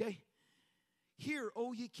 okay? Hear,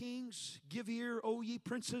 O ye kings, give ear, O ye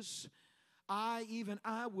princes. I, even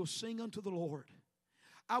I, will sing unto the Lord.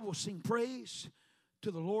 I will sing praise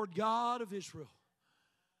to the Lord God of Israel.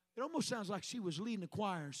 It almost sounds like she was leading the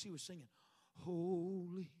choir and she was singing,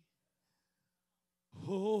 holy,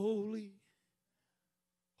 holy,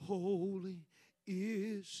 holy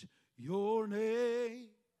is your name.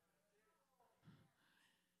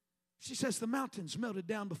 She says the mountains melted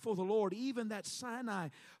down before the Lord, even that Sinai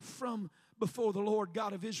from before the Lord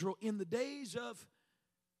God of Israel in the days of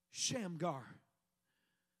Shamgar,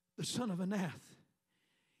 the son of Anath.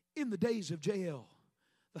 In the days of Jael,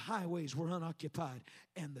 the highways were unoccupied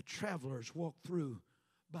and the travelers walked through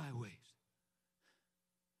byways.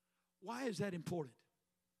 Why is that important?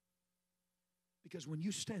 Because when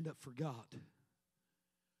you stand up for God,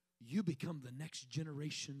 you become the next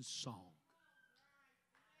generation's song.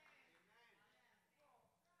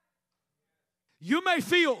 You may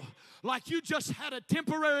feel like you just had a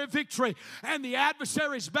temporary victory and the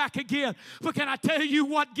adversary's back again. But can I tell you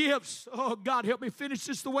what gives? Oh, God, help me finish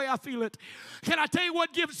this the way I feel it. Can I tell you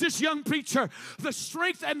what gives this young preacher the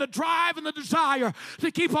strength and the drive and the desire to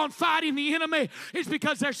keep on fighting the enemy? Is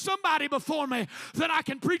because there's somebody before me that I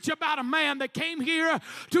can preach about, a man that came here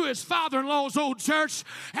to his father-in-law's old church.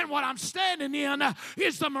 And what I'm standing in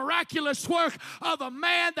is the miraculous work of a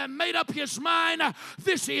man that made up his mind.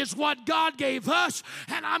 This is what God gave us,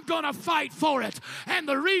 and I'm going to to fight for it. And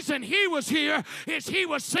the reason he was here is he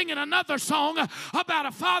was singing another song about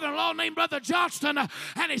a father-in-law named Brother Johnston.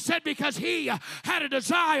 And he said because he had a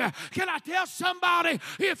desire. Can I tell somebody,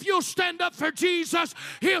 if you'll stand up for Jesus,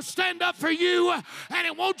 he'll stand up for you. And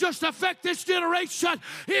it won't just affect this generation.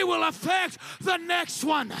 It will affect the next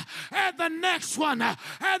one and the next one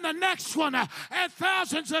and the next one. And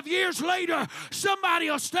thousands of years later, somebody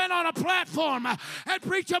will stand on a platform and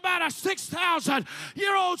preach about a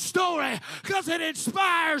 6,000-year-old story because it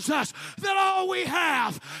inspires us that all we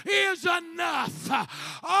have is enough.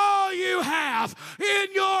 All you have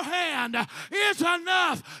in your hand is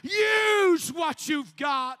enough. Use what you've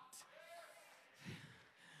got.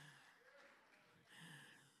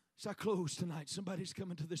 As I close tonight, somebody's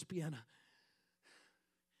coming to this piano.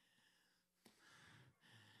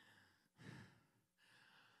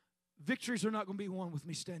 Victories are not going to be won with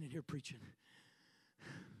me standing here preaching.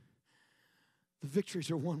 The victories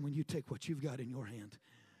are won when you take what you've got in your hand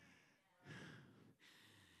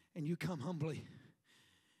and you come humbly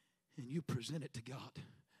and you present it to God.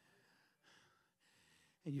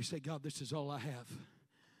 And you say, God, this is all I have,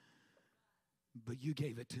 but you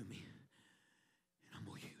gave it to me, and I'm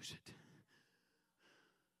going to use it.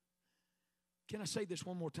 Can I say this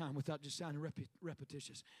one more time without just sounding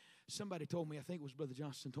repetitious? Somebody told me, I think it was Brother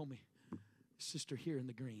Johnston, told me, sister here in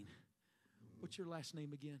the green. What's your last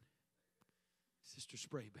name again? Sister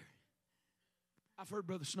Sprayberry. I've heard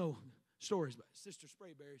Brother Snow stories about it. Sister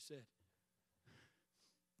Sprayberry said,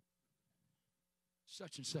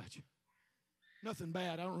 such and such. Nothing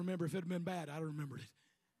bad. I don't remember if it had been bad. I don't remember it.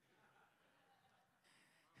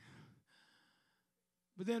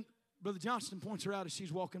 But then Brother Johnston points her out as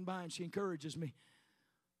she's walking by, and she encourages me.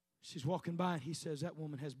 She's walking by, and he says, that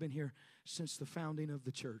woman has been here since the founding of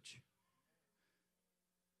the church.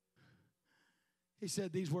 He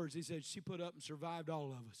said these words. He said, she put up and survived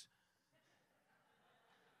all of us.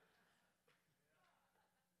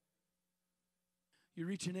 You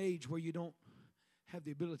reach an age where you don't have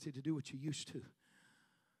the ability to do what you used to,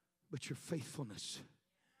 but your faithfulness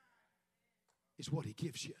is what he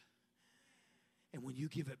gives you. And when you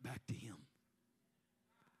give it back to him,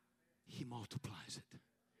 he multiplies it.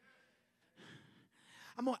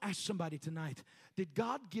 I'm going to ask somebody tonight, did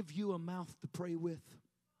God give you a mouth to pray with?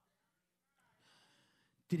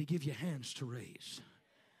 Did he give you hands to raise?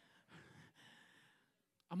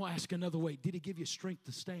 I'm going to ask another way. Did he give you strength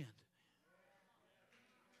to stand?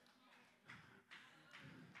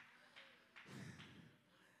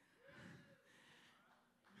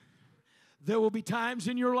 There will be times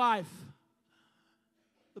in your life,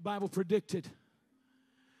 the Bible predicted,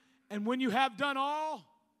 and when you have done all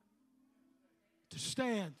to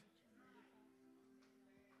stand,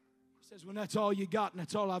 it says when that's all you got and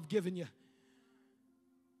that's all I've given you,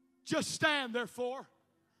 just stand, therefore.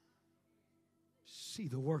 See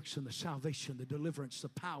the works and the salvation, the deliverance, the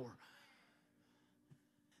power.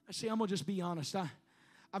 I see, I'm going to just be honest.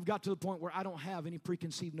 I've got to the point where I don't have any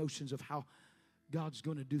preconceived notions of how God's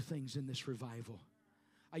going to do things in this revival.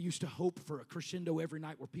 I used to hope for a crescendo every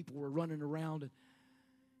night where people were running around. And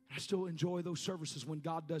I still enjoy those services when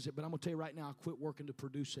God does it. But I'm going to tell you right now, I'll quit working to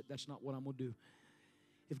produce it. That's not what I'm going to do.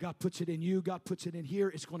 If God puts it in you, God puts it in here,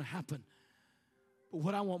 it's going to happen. But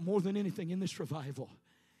what I want more than anything in this revival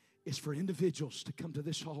is for individuals to come to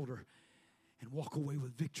this altar and walk away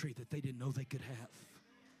with victory that they didn't know they could have.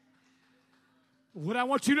 What I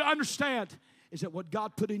want you to understand is that what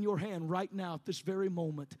God put in your hand right now at this very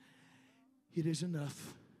moment, it is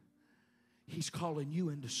enough. He's calling you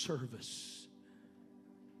into service.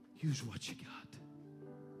 Use what you got.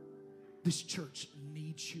 This church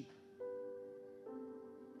needs you.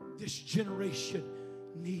 This generation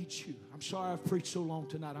needs you. I'm sorry I've preached so long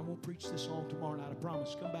tonight. I'm going to preach this song tomorrow night. I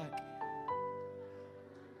promise. Come back.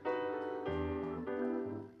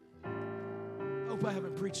 I hope I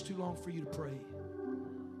haven't preached too long for you to pray.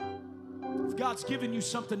 If God's given you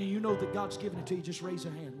something and you know that God's given it to you, just raise a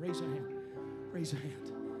hand. Raise a hand. Raise a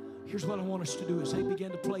hand. Here's what I want us to do as they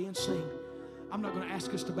begin to play and sing. I'm not going to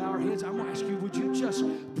ask us to bow our heads. I'm going to ask you, would you just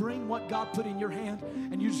bring what God put in your hand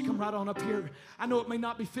and you just come right on up here. I know it may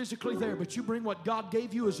not be physically there, but you bring what God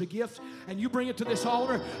gave you as a gift and you bring it to this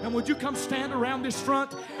altar. And would you come stand around this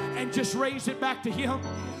front and just raise it back to Him?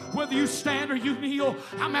 Whether you stand or you kneel,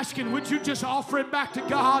 I'm asking, would you just offer it back to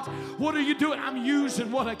God? What are you doing? I'm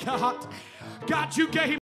using what I got. God, you gave